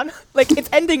slow down. Like, it's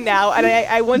ending now, and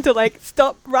I want to like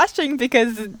stop rushing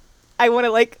because I want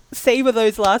to like savor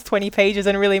those last 20 pages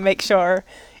and really make sure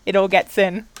it all gets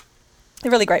in. A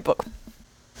really great book.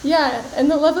 Yeah,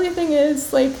 and the lovely thing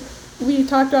is, like we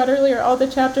talked about earlier, all the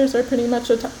chapters are pretty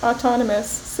much autonomous,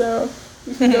 so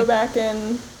you can go back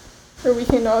we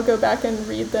can all go back and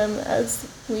read them as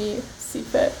we see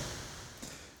fit.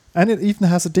 And it even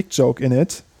has a dick joke in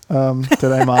it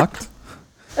that I marked.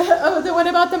 Oh, the one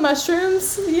about the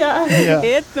mushrooms? Yeah.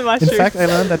 It's the mushrooms. In fact, I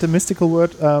learned that the mystical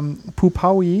word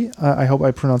pupawi, I hope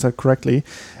I pronounced that correctly.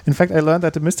 In fact, I learned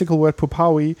that the mystical word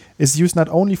pupawi is used not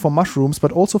only for mushrooms,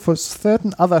 but also for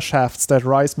certain other shafts that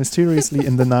rise mysteriously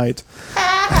in the night.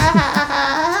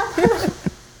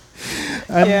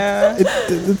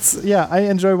 I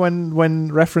enjoy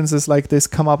when references like this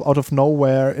come up out of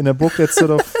nowhere in a book that's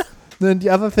sort of... Then the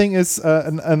other thing is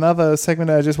another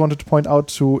segment I just wanted to point out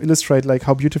to illustrate like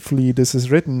how beautifully this is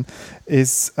written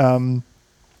is when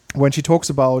she talks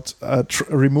about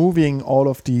removing all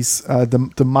of these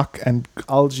the muck and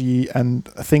algae and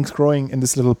things growing in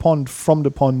this little pond from the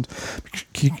pond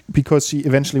because she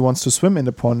eventually wants to swim in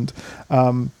the pond.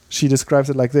 She describes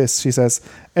it like this. She says,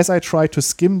 "As I tried to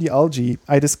skim the algae,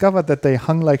 I discovered that they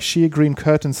hung like sheer green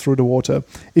curtains through the water.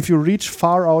 If you reach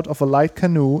far out of a light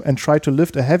canoe and try to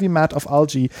lift a heavy mat of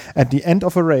algae at the end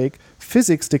of a rake,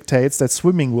 physics dictates that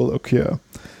swimming will occur."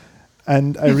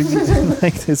 And I really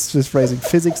like this phrasing.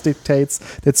 Physics dictates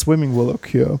that swimming will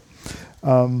occur.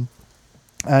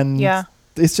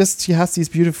 It's just, she has these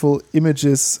beautiful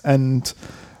images and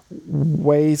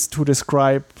ways to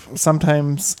describe.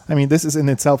 Sometimes, I mean, this is in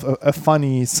itself a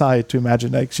funny side to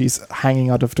imagine, like she's hanging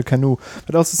out of the canoe,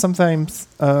 but also sometimes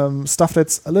stuff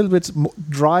that's a little bit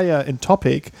drier in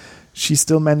topic, she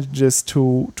still manages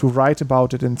to write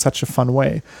about it in such a fun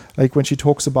way. Like when she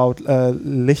talks about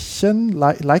lichen,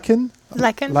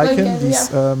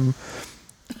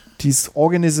 these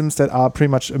organisms that are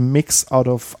pretty much a mix out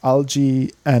of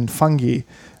algae and fungi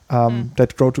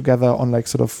that grow together on like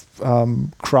sort of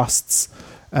crusts.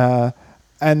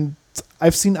 And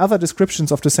I've seen other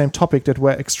descriptions of the same topic that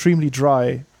were extremely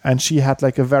dry, and she had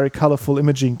like a very colorful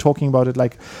imaging talking about it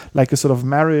like a sort of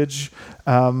marriage,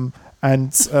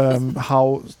 and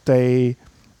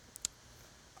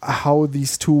how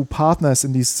these two partners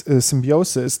in these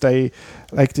symbiosis, they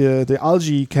like the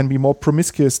algae can be more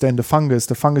promiscuous than the fungus.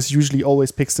 The fungus usually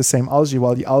always picks the same algae,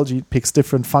 while the algae picks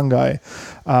different fungi.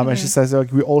 And she says,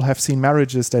 like, we all have seen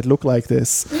marriages that look like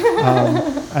this,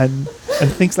 and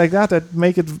things like that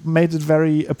made it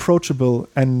very approachable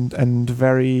and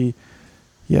very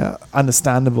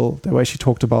understandable, the way she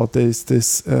talked about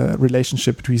this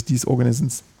relationship between these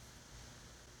organisms.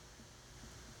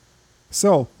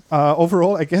 So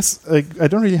overall, I guess I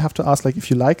don't really have to ask like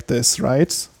if you like this,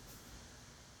 right?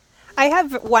 I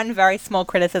have one very small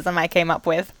criticism I came up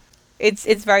with. It's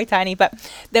very tiny, but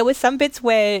there were some bits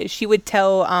where she would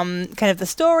tell kind of the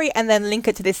story and then link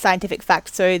it to this scientific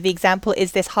fact. So the example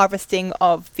is this harvesting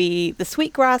of the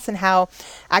sweetgrass and how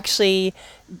actually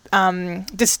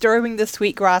disturbing the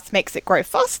sweetgrass makes it grow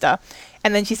faster.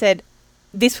 And then she said,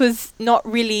 this was not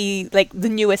really like the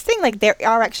newest thing. Like there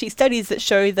are actually studies that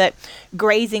show that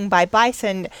grazing by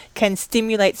bison can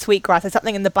stimulate sweetgrass. There's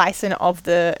something in the bison of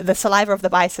the saliva of the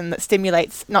bison that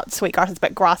stimulates not sweetgrasses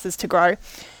but grasses to grow.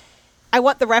 I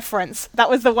want the reference. That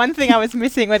was the one thing I was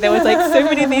missing, where there was like so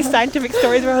many of these scientific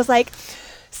stories where I was like,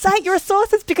 cite your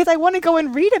sources because I want to go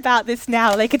and read about this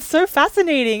now. Like, it's so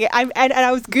fascinating. And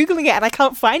I was Googling it and I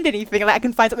can't find anything. Like, I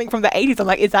can find something from the 80s. I'm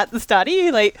like, is that the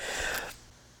study? Like,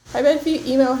 I bet if you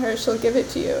email her, she'll give it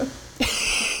to you.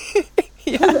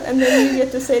 yeah. And then you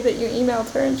get to say that you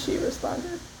emailed her and she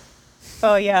responded.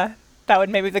 Oh, yeah. That would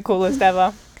maybe be the coolest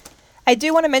ever. I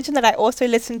do want to mention that I also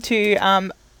listened to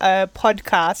a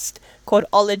podcast called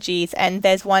Ologies, and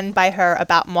there's one by her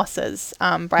about mosses,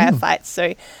 bryophytes.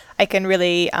 So I can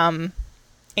really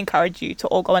encourage you to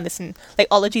all go and listen. Like,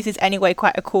 Ologies is anyway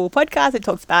quite a cool podcast. It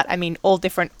talks about, all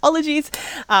different ologies.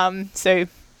 So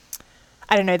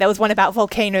I don't know, there was one about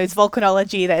volcanoes,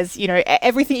 volcanology. There's,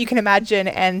 everything you can imagine.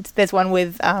 And there's one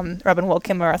with Robin Wall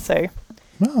Kimmerer. So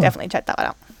definitely check that one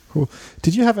out. Cool.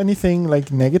 Did you have anything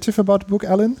like negative about the book,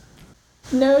 Ellen?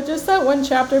 No, just that one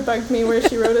chapter bugged me where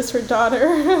she wrote as her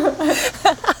daughter.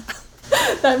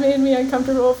 That made me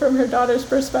uncomfortable from her daughter's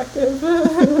perspective.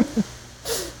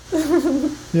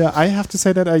 Yeah, I have to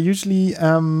say that I usually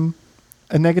am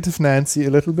a negative Nancy a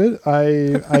little bit.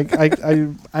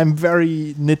 I'm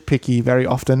very nitpicky very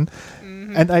often.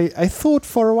 And I thought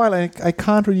for a while I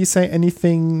can't really say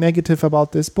anything negative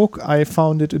about this book. I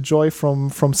found it a joy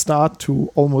from start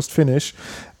to almost finish.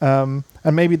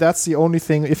 And maybe that's the only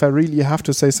thing, if I really have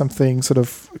to say something sort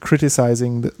of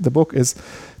criticizing the book, is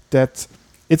that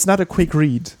it's not a quick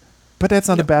read. But that's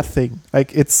not a bad thing.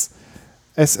 Like, it's,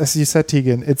 as you said,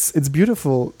 Tegan, it's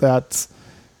beautiful that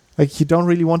like you don't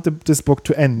really want this book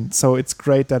to end. So it's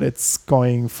great that it's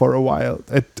going for a while.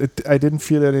 I didn't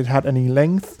feel that it had any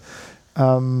length.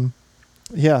 So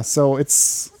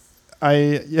it's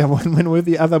when with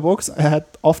the other books I had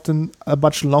often a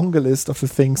much longer list of the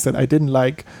things that I didn't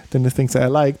like than the things that I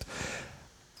liked.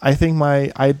 I think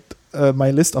my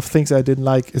list of things that I didn't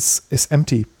like is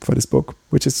empty for this book,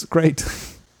 which is great.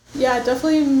 Yeah,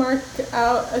 definitely mark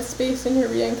out a space in your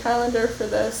reading calendar for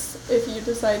this if you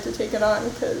decide to take it on,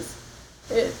 because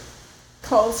it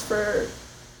calls for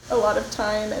a lot of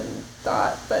time and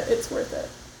thought, but it's worth it.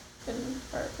 In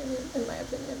my opinion,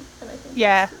 and I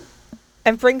think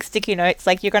and bring sticky notes.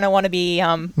 Like, you're going to want to be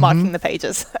marking the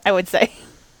pages, I would say.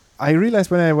 I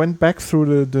realized when I went back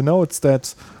through the notes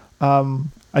that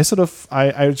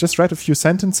I just read a few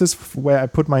sentences where I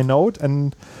put my note,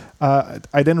 and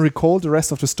I then recalled the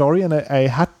rest of the story, and I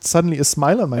had suddenly a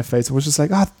smile on my face. It was just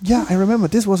like, I remember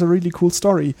this was a really cool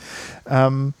story.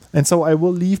 And so I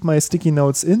will leave my sticky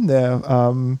notes in there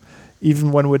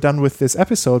even when we're done with this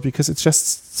episode, because it's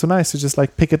just so nice to just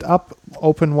like pick it up,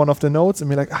 open one of the notes and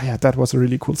be like, that was a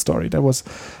really cool story. That was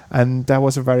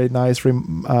a very nice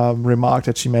remark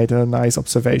that she made, a nice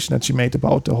observation that she made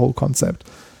about the whole concept.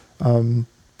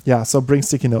 So bring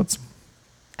sticky notes.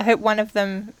 I hope one of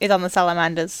them is on the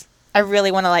salamanders. I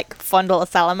really want to like fondle a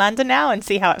salamander now and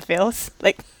see how it feels.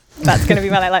 Like, that's going to be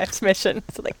my life's mission.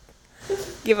 So like,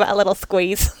 give it a little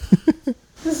squeeze.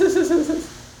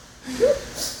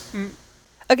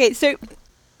 Okay, so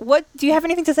what do you have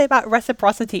anything to say about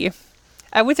reciprocity?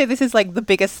 I would say this is like the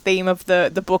biggest theme of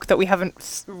the book that we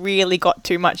haven't really got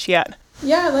too much yet.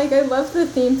 Yeah, like I love the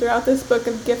theme throughout this book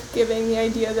of gift giving, the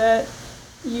idea that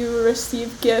you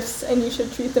receive gifts and you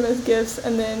should treat them as gifts,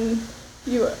 and then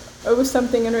you owe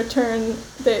something in return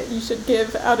that you should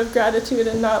give out of gratitude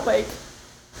and not like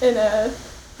in a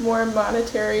more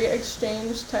monetary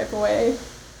exchange type of way.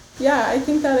 Yeah, I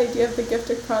think that idea of the gift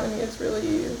economy is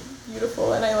really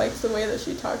beautiful, and I liked the way that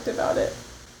she talked about it.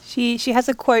 She has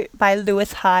a quote by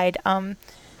Lewis Hyde,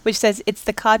 which says, "It's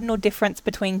the cardinal difference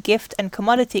between gift and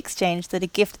commodity exchange that a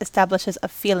gift establishes a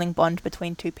feeling bond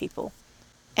between two people."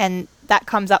 And that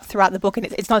comes up throughout the book, and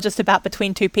it's not just about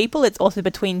between two people, it's also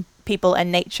between people and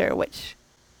nature, which,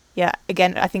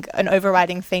 again, I think an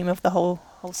overriding theme of the whole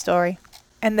story.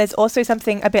 And there's also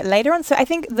something a bit later on. So I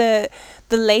think the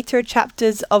later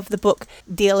chapters of the book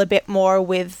deal a bit more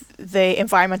with the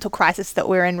environmental crisis that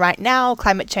we're in right now,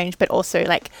 climate change, but also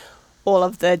like all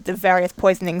of the various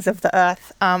poisonings of the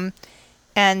earth.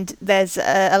 And there's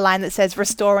a line that says,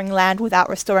 restoring land without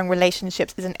restoring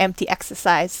relationships is an empty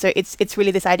exercise. So it's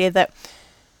really this idea that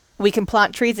we can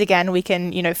plant trees again, we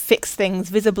can, fix things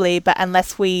visibly, but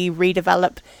unless we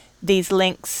redevelop these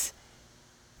links,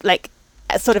 like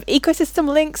sort of ecosystem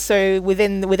links, so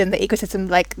within the ecosystem,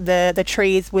 like the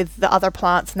trees with the other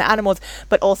plants and the animals,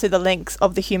 but also the links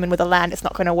of the human with the land, it's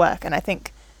not going to work. And I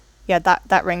think,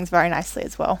 that rings very nicely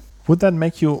as well. Would that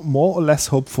make you more or less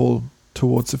hopeful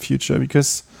towards the future?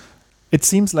 Because it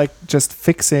seems like just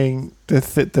fixing the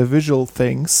visual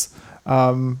things,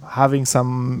 having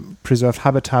some preserved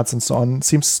habitats and so on,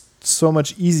 seems so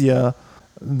much easier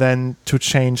than to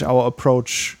change our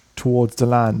approach towards the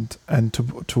land and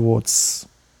towards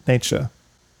nature.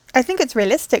 I think it's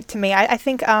realistic to me. I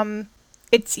think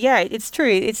it's true.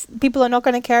 It's people are not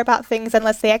going to care about things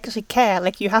unless they actually care.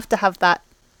 Like, you have to have that.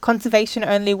 Conservation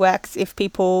only works if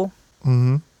people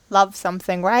love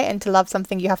something, right? And to love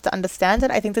something, you have to understand it.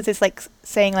 I think this is like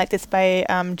saying like this by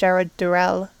Jared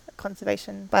Durrell, a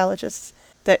conservation biologist,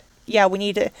 that we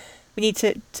need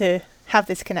to have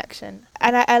this connection.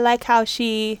 And I like how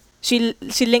she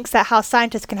links that how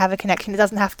scientists can have a connection. It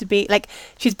doesn't have to be like,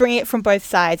 she's bringing it from both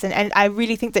sides, and I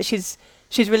really think that she's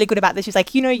really good about this. She's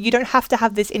like, you don't have to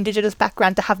have this indigenous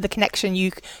background to have the connection.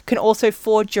 You can also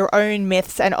forge your own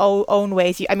myths and own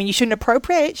ways. You shouldn't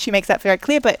appropriate. She makes that very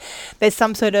clear, but there's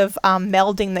some sort of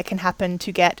melding that can happen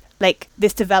to get like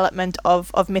this development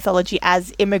of mythology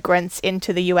as immigrants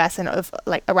into the US and of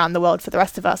like around the world for the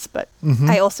rest of us. But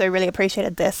I also really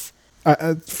appreciated this.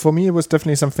 For me, it was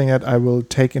definitely something that I will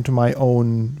take into my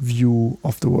own view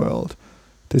of the world.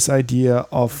 This idea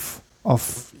of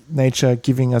nature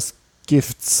giving us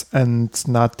gifts, and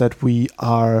not that we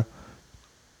are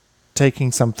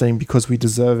taking something because we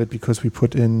deserve it, because we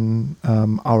put in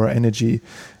our energy.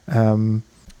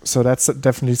 So that's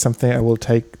definitely something I will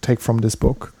take from this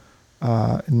book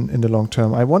in the long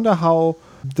term. I wonder how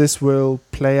this will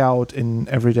play out in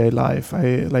everyday life.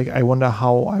 I wonder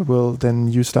how I will then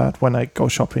use that when I go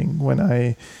shopping, when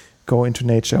I go into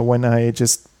nature, when I'm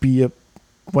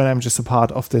just a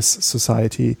part of this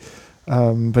society.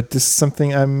 But this is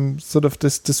something I'm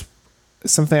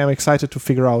something I'm excited to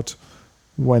figure out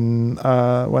when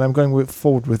I'm going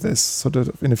forward with this sort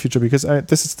of in the future, because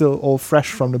this is still all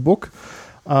fresh from the book,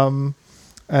 and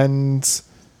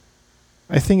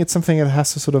I think it's something that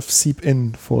has to sort of seep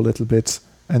in for a little bit,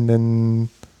 and then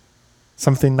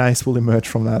something nice will emerge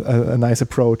from that. A nice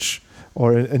approach,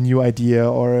 or a new idea,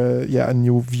 or a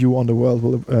new view on the world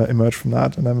will emerge from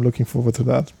that, and I'm looking forward to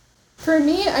that. For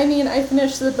me, I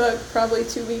finished the book probably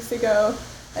 2 weeks ago,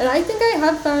 and I think I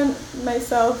have found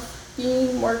myself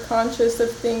being more conscious of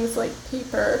things like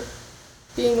paper,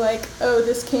 being like, oh,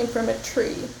 this came from a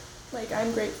tree. Like,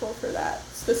 I'm grateful for that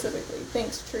specifically.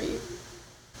 Thanks, tree.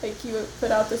 Like, you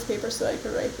put out this paper so I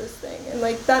could write this thing. And,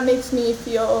 like, that makes me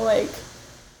feel like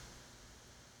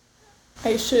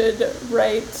I should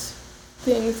write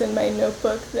things in my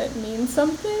notebook that mean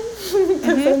something.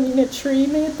 Because, a tree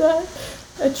made that.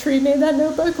 A tree made that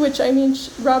notebook, which,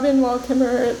 Robin Wall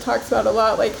Kimmerer talks about a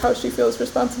lot, like, how she feels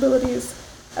responsibilities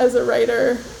as a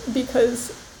writer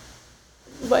because,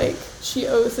 like, she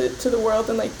owes it to the world,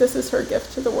 and, like, this is her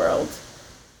gift to the world.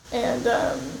 And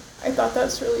I thought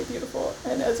that's really beautiful,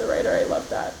 and as a writer, I love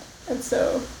that. And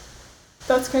so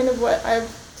that's kind of what I've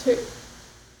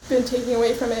been taking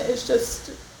away from it, is just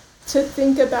to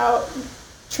think about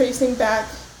tracing back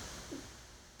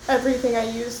everything I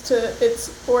use to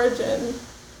its origin.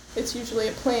 It's usually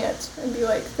a plant, and be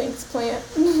like, thanks, plant.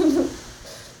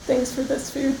 Thanks for this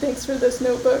food, thanks for this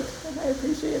notebook. I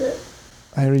appreciate it.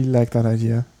 I really like that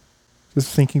idea.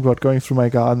 Just thinking about going through my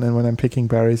garden, and when I'm picking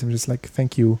berries, I'm just like,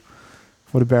 thank you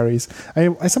for the berries.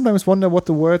 I sometimes wonder what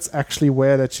the words actually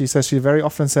were that she says. She very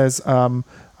often says,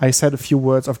 I said a few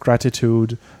words of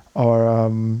gratitude,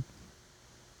 or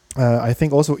I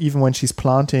think also even when she's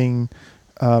planting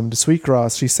the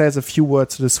sweetgrass, she says a few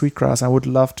words to the sweetgrass. I would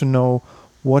love to know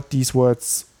what these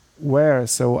words were,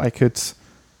 so I could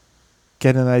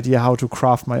get an idea how to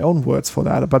craft my own words for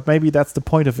that. But maybe that's the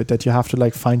point of it, that you have to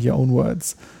like find your own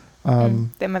words.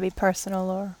 They might be personal.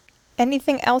 Or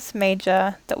anything else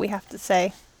major that we have to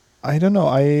say? I don't know.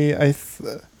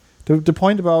 The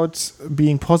point about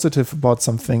being positive about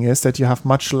something is that you have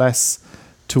much less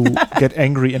to get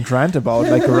angry and rant about.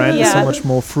 Like, a rant is so much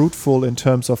more fruitful in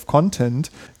terms of content,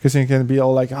 because you can be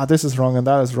all like, this is wrong and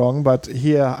that is wrong, but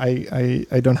here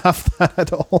I don't have that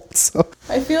at all. So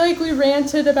I feel like we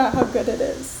ranted about how good it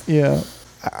is. Yeah.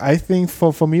 I think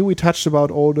for me, we touched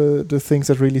about all the things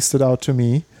that really stood out to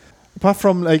me. Apart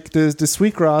from like the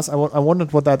sweetgrass, I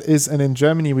wondered what that is, and in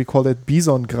Germany we call it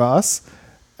Bisongras,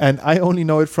 and I only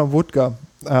know it from Wutger.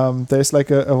 There's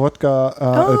like a vodka,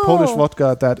 a Polish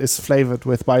vodka that is flavored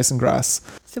with bison grass.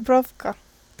 Zubrowka.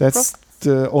 That's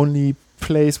the only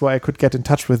place where I could get in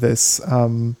touch with this.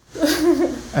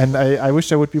 And I wish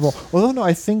there would be more. Although, no,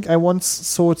 I think I once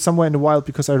saw it somewhere in the wild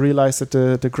because I realized that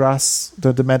the grass,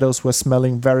 the meadows were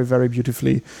smelling very, very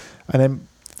beautifully. And I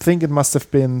think it must have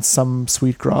been some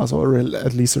sweetgrass or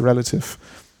at least a relative.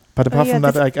 But apart from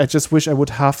that, I just wish I would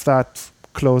have that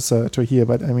closer to here.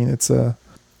 But I mean, it's a...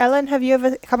 Ellen, have you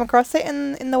ever come across it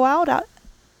in the wild?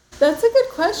 That's a good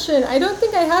question. I don't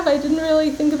think I have. I didn't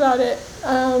really think about it.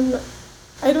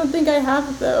 I don't think I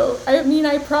have, though. I mean,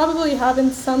 I probably have in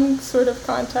some sort of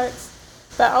context,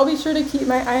 but I'll be sure to keep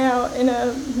my eye out in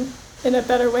a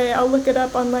better way. I'll look it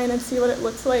up online and see what it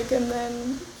looks like, and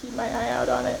then keep my eye out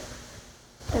on it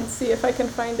and see if I can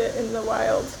find it in the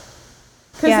wild.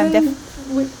 Because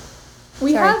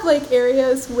we have like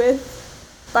areas with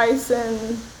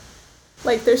bison.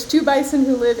 Like there's 2 bison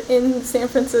who live in San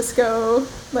Francisco,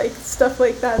 like stuff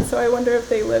like that. So I wonder if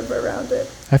they live around it.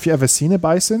 Have you ever seen a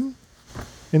bison?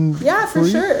 Yeah, for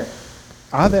sure.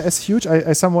 Are they as huge?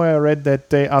 I somewhere read that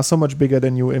they are so much bigger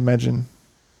than you imagine.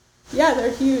 Yeah,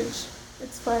 they're huge.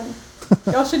 It's fun.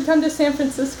 Y'all should come to San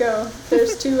Francisco.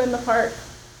 There's 2 in the park.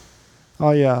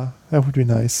 Oh yeah, that would be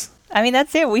nice. I mean,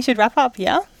 that's it. We should wrap up,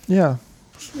 yeah? Yeah.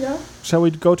 Yeah. Shall we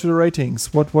go to the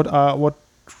ratings? What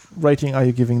rating are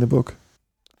you giving the book?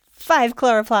 5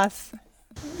 chloroplasts.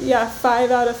 Yeah,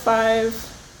 5 out of 5.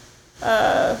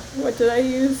 What did I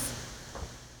use?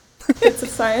 It's a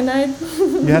cyanide.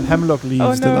 You had hemlock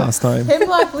leaves the last time.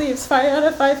 Hemlock leaves. 5 out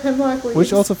of 5 hemlock leaves.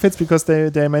 Which also fits because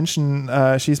they mention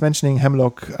she's mentioning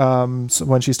hemlock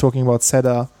when she's talking about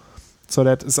cedar. So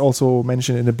that is also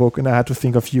mentioned in the book, and I had to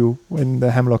think of you when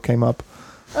the hemlock came up.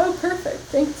 Oh, perfect.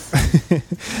 Thanks.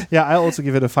 Yeah, I also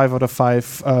give it a 5 out of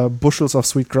 5 bushels of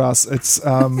sweetgrass. It's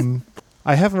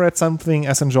I haven't read something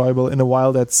as enjoyable in a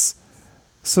while that's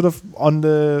sort of on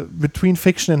the between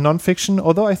fiction and non-fiction.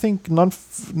 Although I think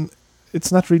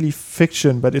it's not really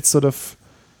fiction, but it's sort of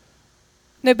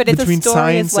but it's a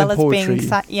story as well as poetry.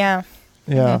 being yeah.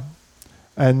 Mm-hmm.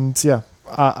 And yeah,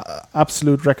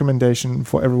 absolute recommendation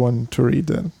for everyone to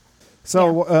read.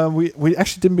 So we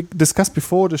actually didn't discuss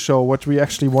before the show what we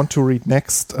actually want to read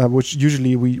next, which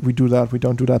usually we do that. We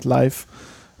don't do that live.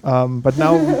 But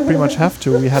now we pretty much have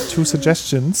to. We had 2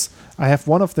 suggestions. I have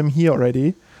one of them here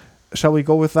already. Shall we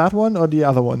go with that one or the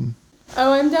other one?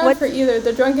 Oh, I'm down for either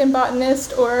The Drunken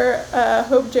Botanist or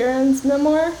Hope Jaron's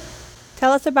memoir.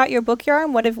 Tell us about your book,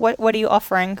 Joram. What are you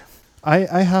offering?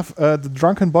 I have The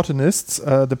Drunken Botanists,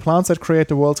 The Plants That Create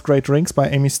the World's Great Drinks by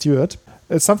Amy Stewart.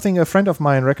 It's something a friend of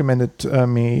mine recommended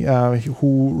me,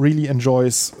 who really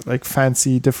enjoys like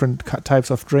fancy different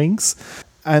types of drinks.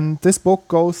 And this book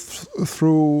goes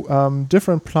through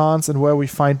different plants and where we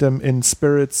find them in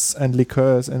spirits and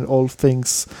liqueurs and all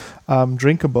things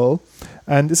drinkable.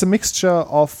 And it's a mixture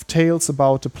of tales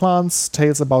about the plants,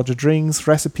 tales about the drinks,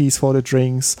 recipes for the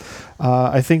drinks.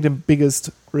 I think the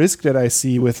biggest risk that I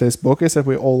see with this book is that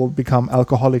we all become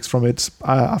alcoholics from it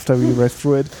after we read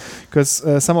through it. Because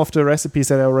some of the recipes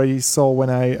that I already saw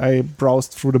when I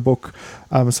browsed through the book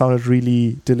sounded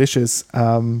really delicious.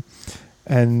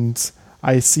 And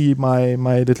I see my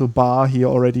little bar here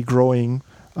already growing,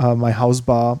 my house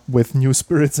bar with new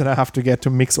spirits that I have to get to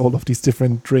mix all of these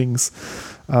different drinks.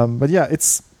 But yeah,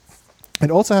 it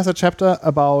also has a chapter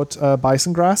about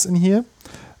bison grass in here,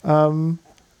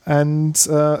 and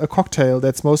a cocktail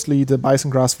that's mostly the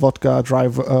bison grass vodka, dry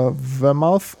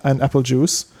vermouth, and apple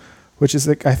juice, which is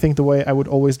like, I think the way I would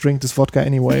always drink this vodka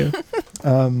anyway.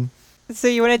 So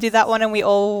you want to do that one, and we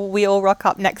all rock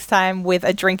up next time with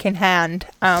a drink in hand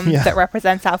that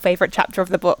represents our favorite chapter of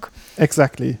the book.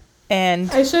 Exactly.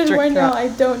 And I should warn y'all, I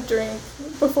don't drink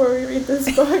before we read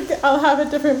this book. I'll have a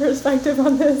different perspective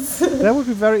on this. That would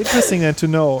be very interesting then to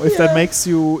know if that makes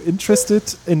you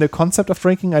interested in the concept of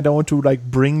drinking. I don't want to like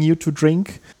bring you to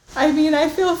drink. I mean, I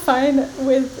feel fine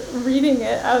with reading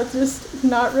it. I'll just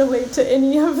not relate to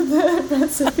any of the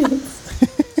recipes.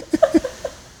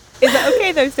 Is that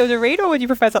okay though still to read, or would you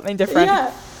prefer something different?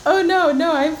 Yeah. Oh no,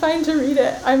 I'm fine to read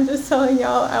it. I'm just telling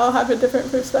y'all I'll have a different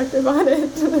perspective on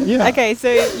it. Yeah. Okay, so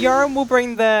Joram will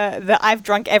bring the I've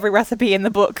drunk every recipe in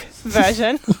the book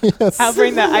version. Yes. I'll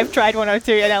bring the I've tried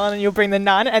 102, and Ellen and you'll bring the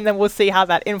none, and then we'll see how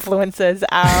that influences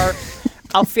our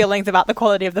feelings about the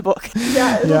quality of the book.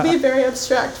 Yeah, it'll be very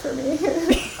abstract for me.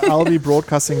 I'll be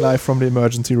broadcasting live from the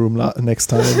emergency room next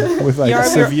time with like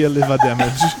severe liver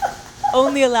damage.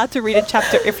 Only allowed to read a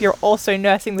chapter if you're also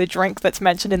nursing the drink that's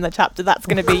mentioned in the chapter. That's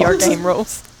going to be your game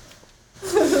rules.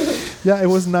 Yeah, it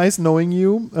was nice knowing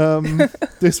you.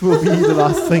 This will be the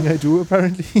last thing I do,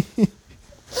 apparently.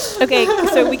 Okay,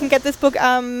 so we can get this book.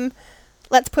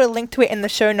 Let's put a link to it in the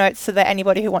show notes so that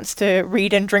anybody who wants to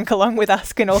read and drink along with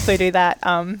us can also do that.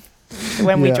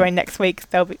 When we join next week,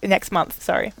 next month.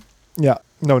 Sorry. Yeah.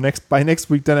 No, by next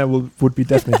week, then I would be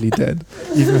definitely dead.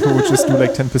 Even if I would just do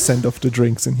like 10% of the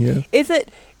drinks in here. Is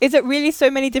it really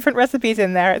so many different recipes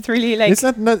in there? It's really like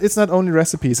it's not only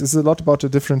recipes. It's a lot about the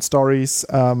different stories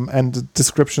and the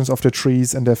descriptions of the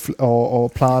trees and their or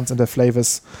plants and their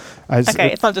flavors.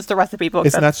 It's not just a recipe book.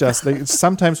 It's not just like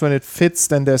sometimes when it fits,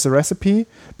 then there's a recipe,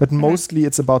 but mostly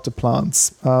it's about the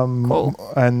plants. Cool.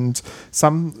 And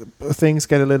some things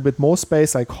get a little bit more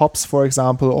space, like hops, for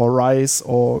example, or rice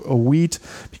or wheat,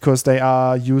 because they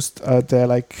are used. They're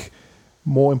like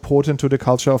more important to the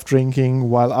culture of drinking,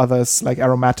 while others like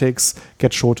aromatics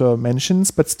get shorter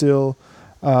mentions, but still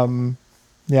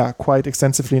quite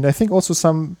extensively. And I think also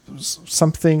some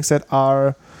things that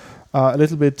are a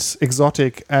little bit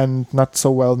exotic and not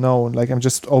so well known. Like I'm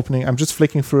just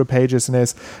flicking through the pages, and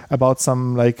there's about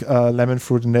some like lemon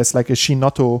fruit, and there's like a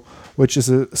shinoto, which is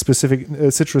a specific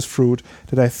citrus fruit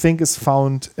that I think is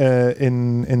found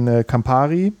in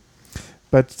Campari,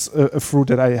 but a fruit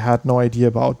that I had no idea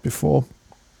about before.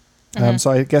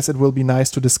 So I guess it will be nice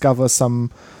to discover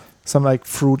some like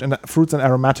fruits and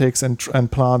aromatics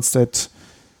and plants that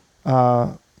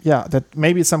that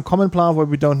maybe some common plant where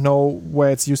we don't know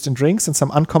where it's used in drinks, and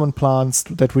some uncommon plants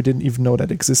that we didn't even know that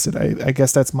existed. I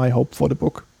guess that's my hope for the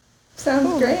book.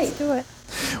 Sounds great. Let's do it.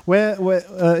 Where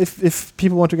if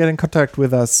people want to get in contact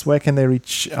with us, where can they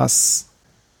reach us?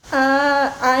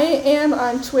 I am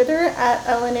on Twitter at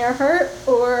Ellen Earhart,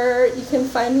 or you can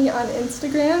find me on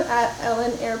Instagram at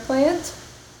Ellen Airplant.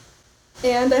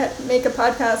 And I make a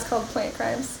podcast called Plant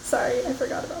Crimes. Sorry, I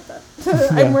forgot about that.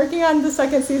 I'm working on the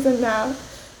second season now.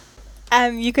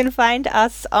 You can find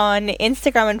us on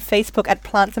Instagram and Facebook at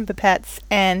Plants and Pipettes,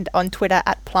 and on Twitter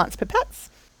at Plants Pipettes.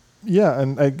 Yeah,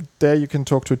 and there you can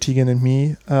talk to Tegan and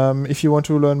me. If you want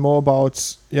to learn more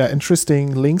about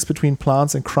interesting links between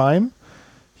plants and crime,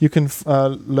 you can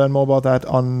learn more about that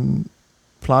on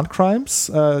Plant Crimes,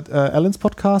 Ellen's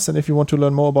podcast. And if you want to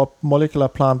learn more about molecular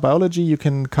plant biology, you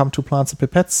can come to Plants and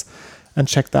Pipettes and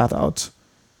check that out.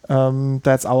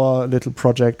 That's our little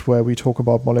project where we talk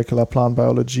about molecular plant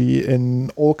biology in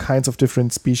all kinds of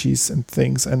different species and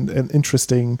things and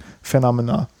interesting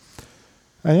phenomena.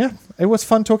 And it was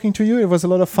fun talking to you. It was a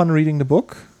lot of fun reading the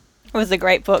book. It was a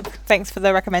great book. Thanks for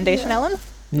the recommendation, Ellen.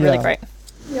 Really great.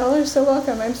 Y'all are so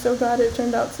welcome. I'm so glad it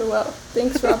turned out so well.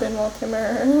 Thanks, Robin Wall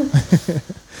Kimmerer.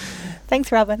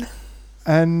 Thanks, Robin.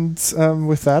 And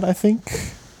with that, I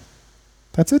think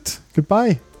that's it.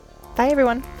 Goodbye. Bye,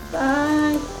 everyone.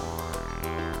 Bye.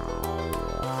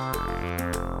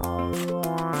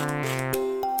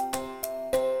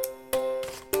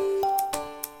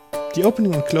 The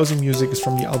opening and closing music is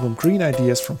from the album Green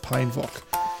Ideas from Pine Vogue.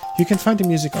 You can find the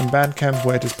music on Bandcamp,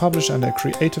 where it is published under a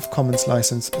Creative Commons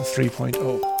license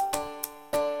 3.0.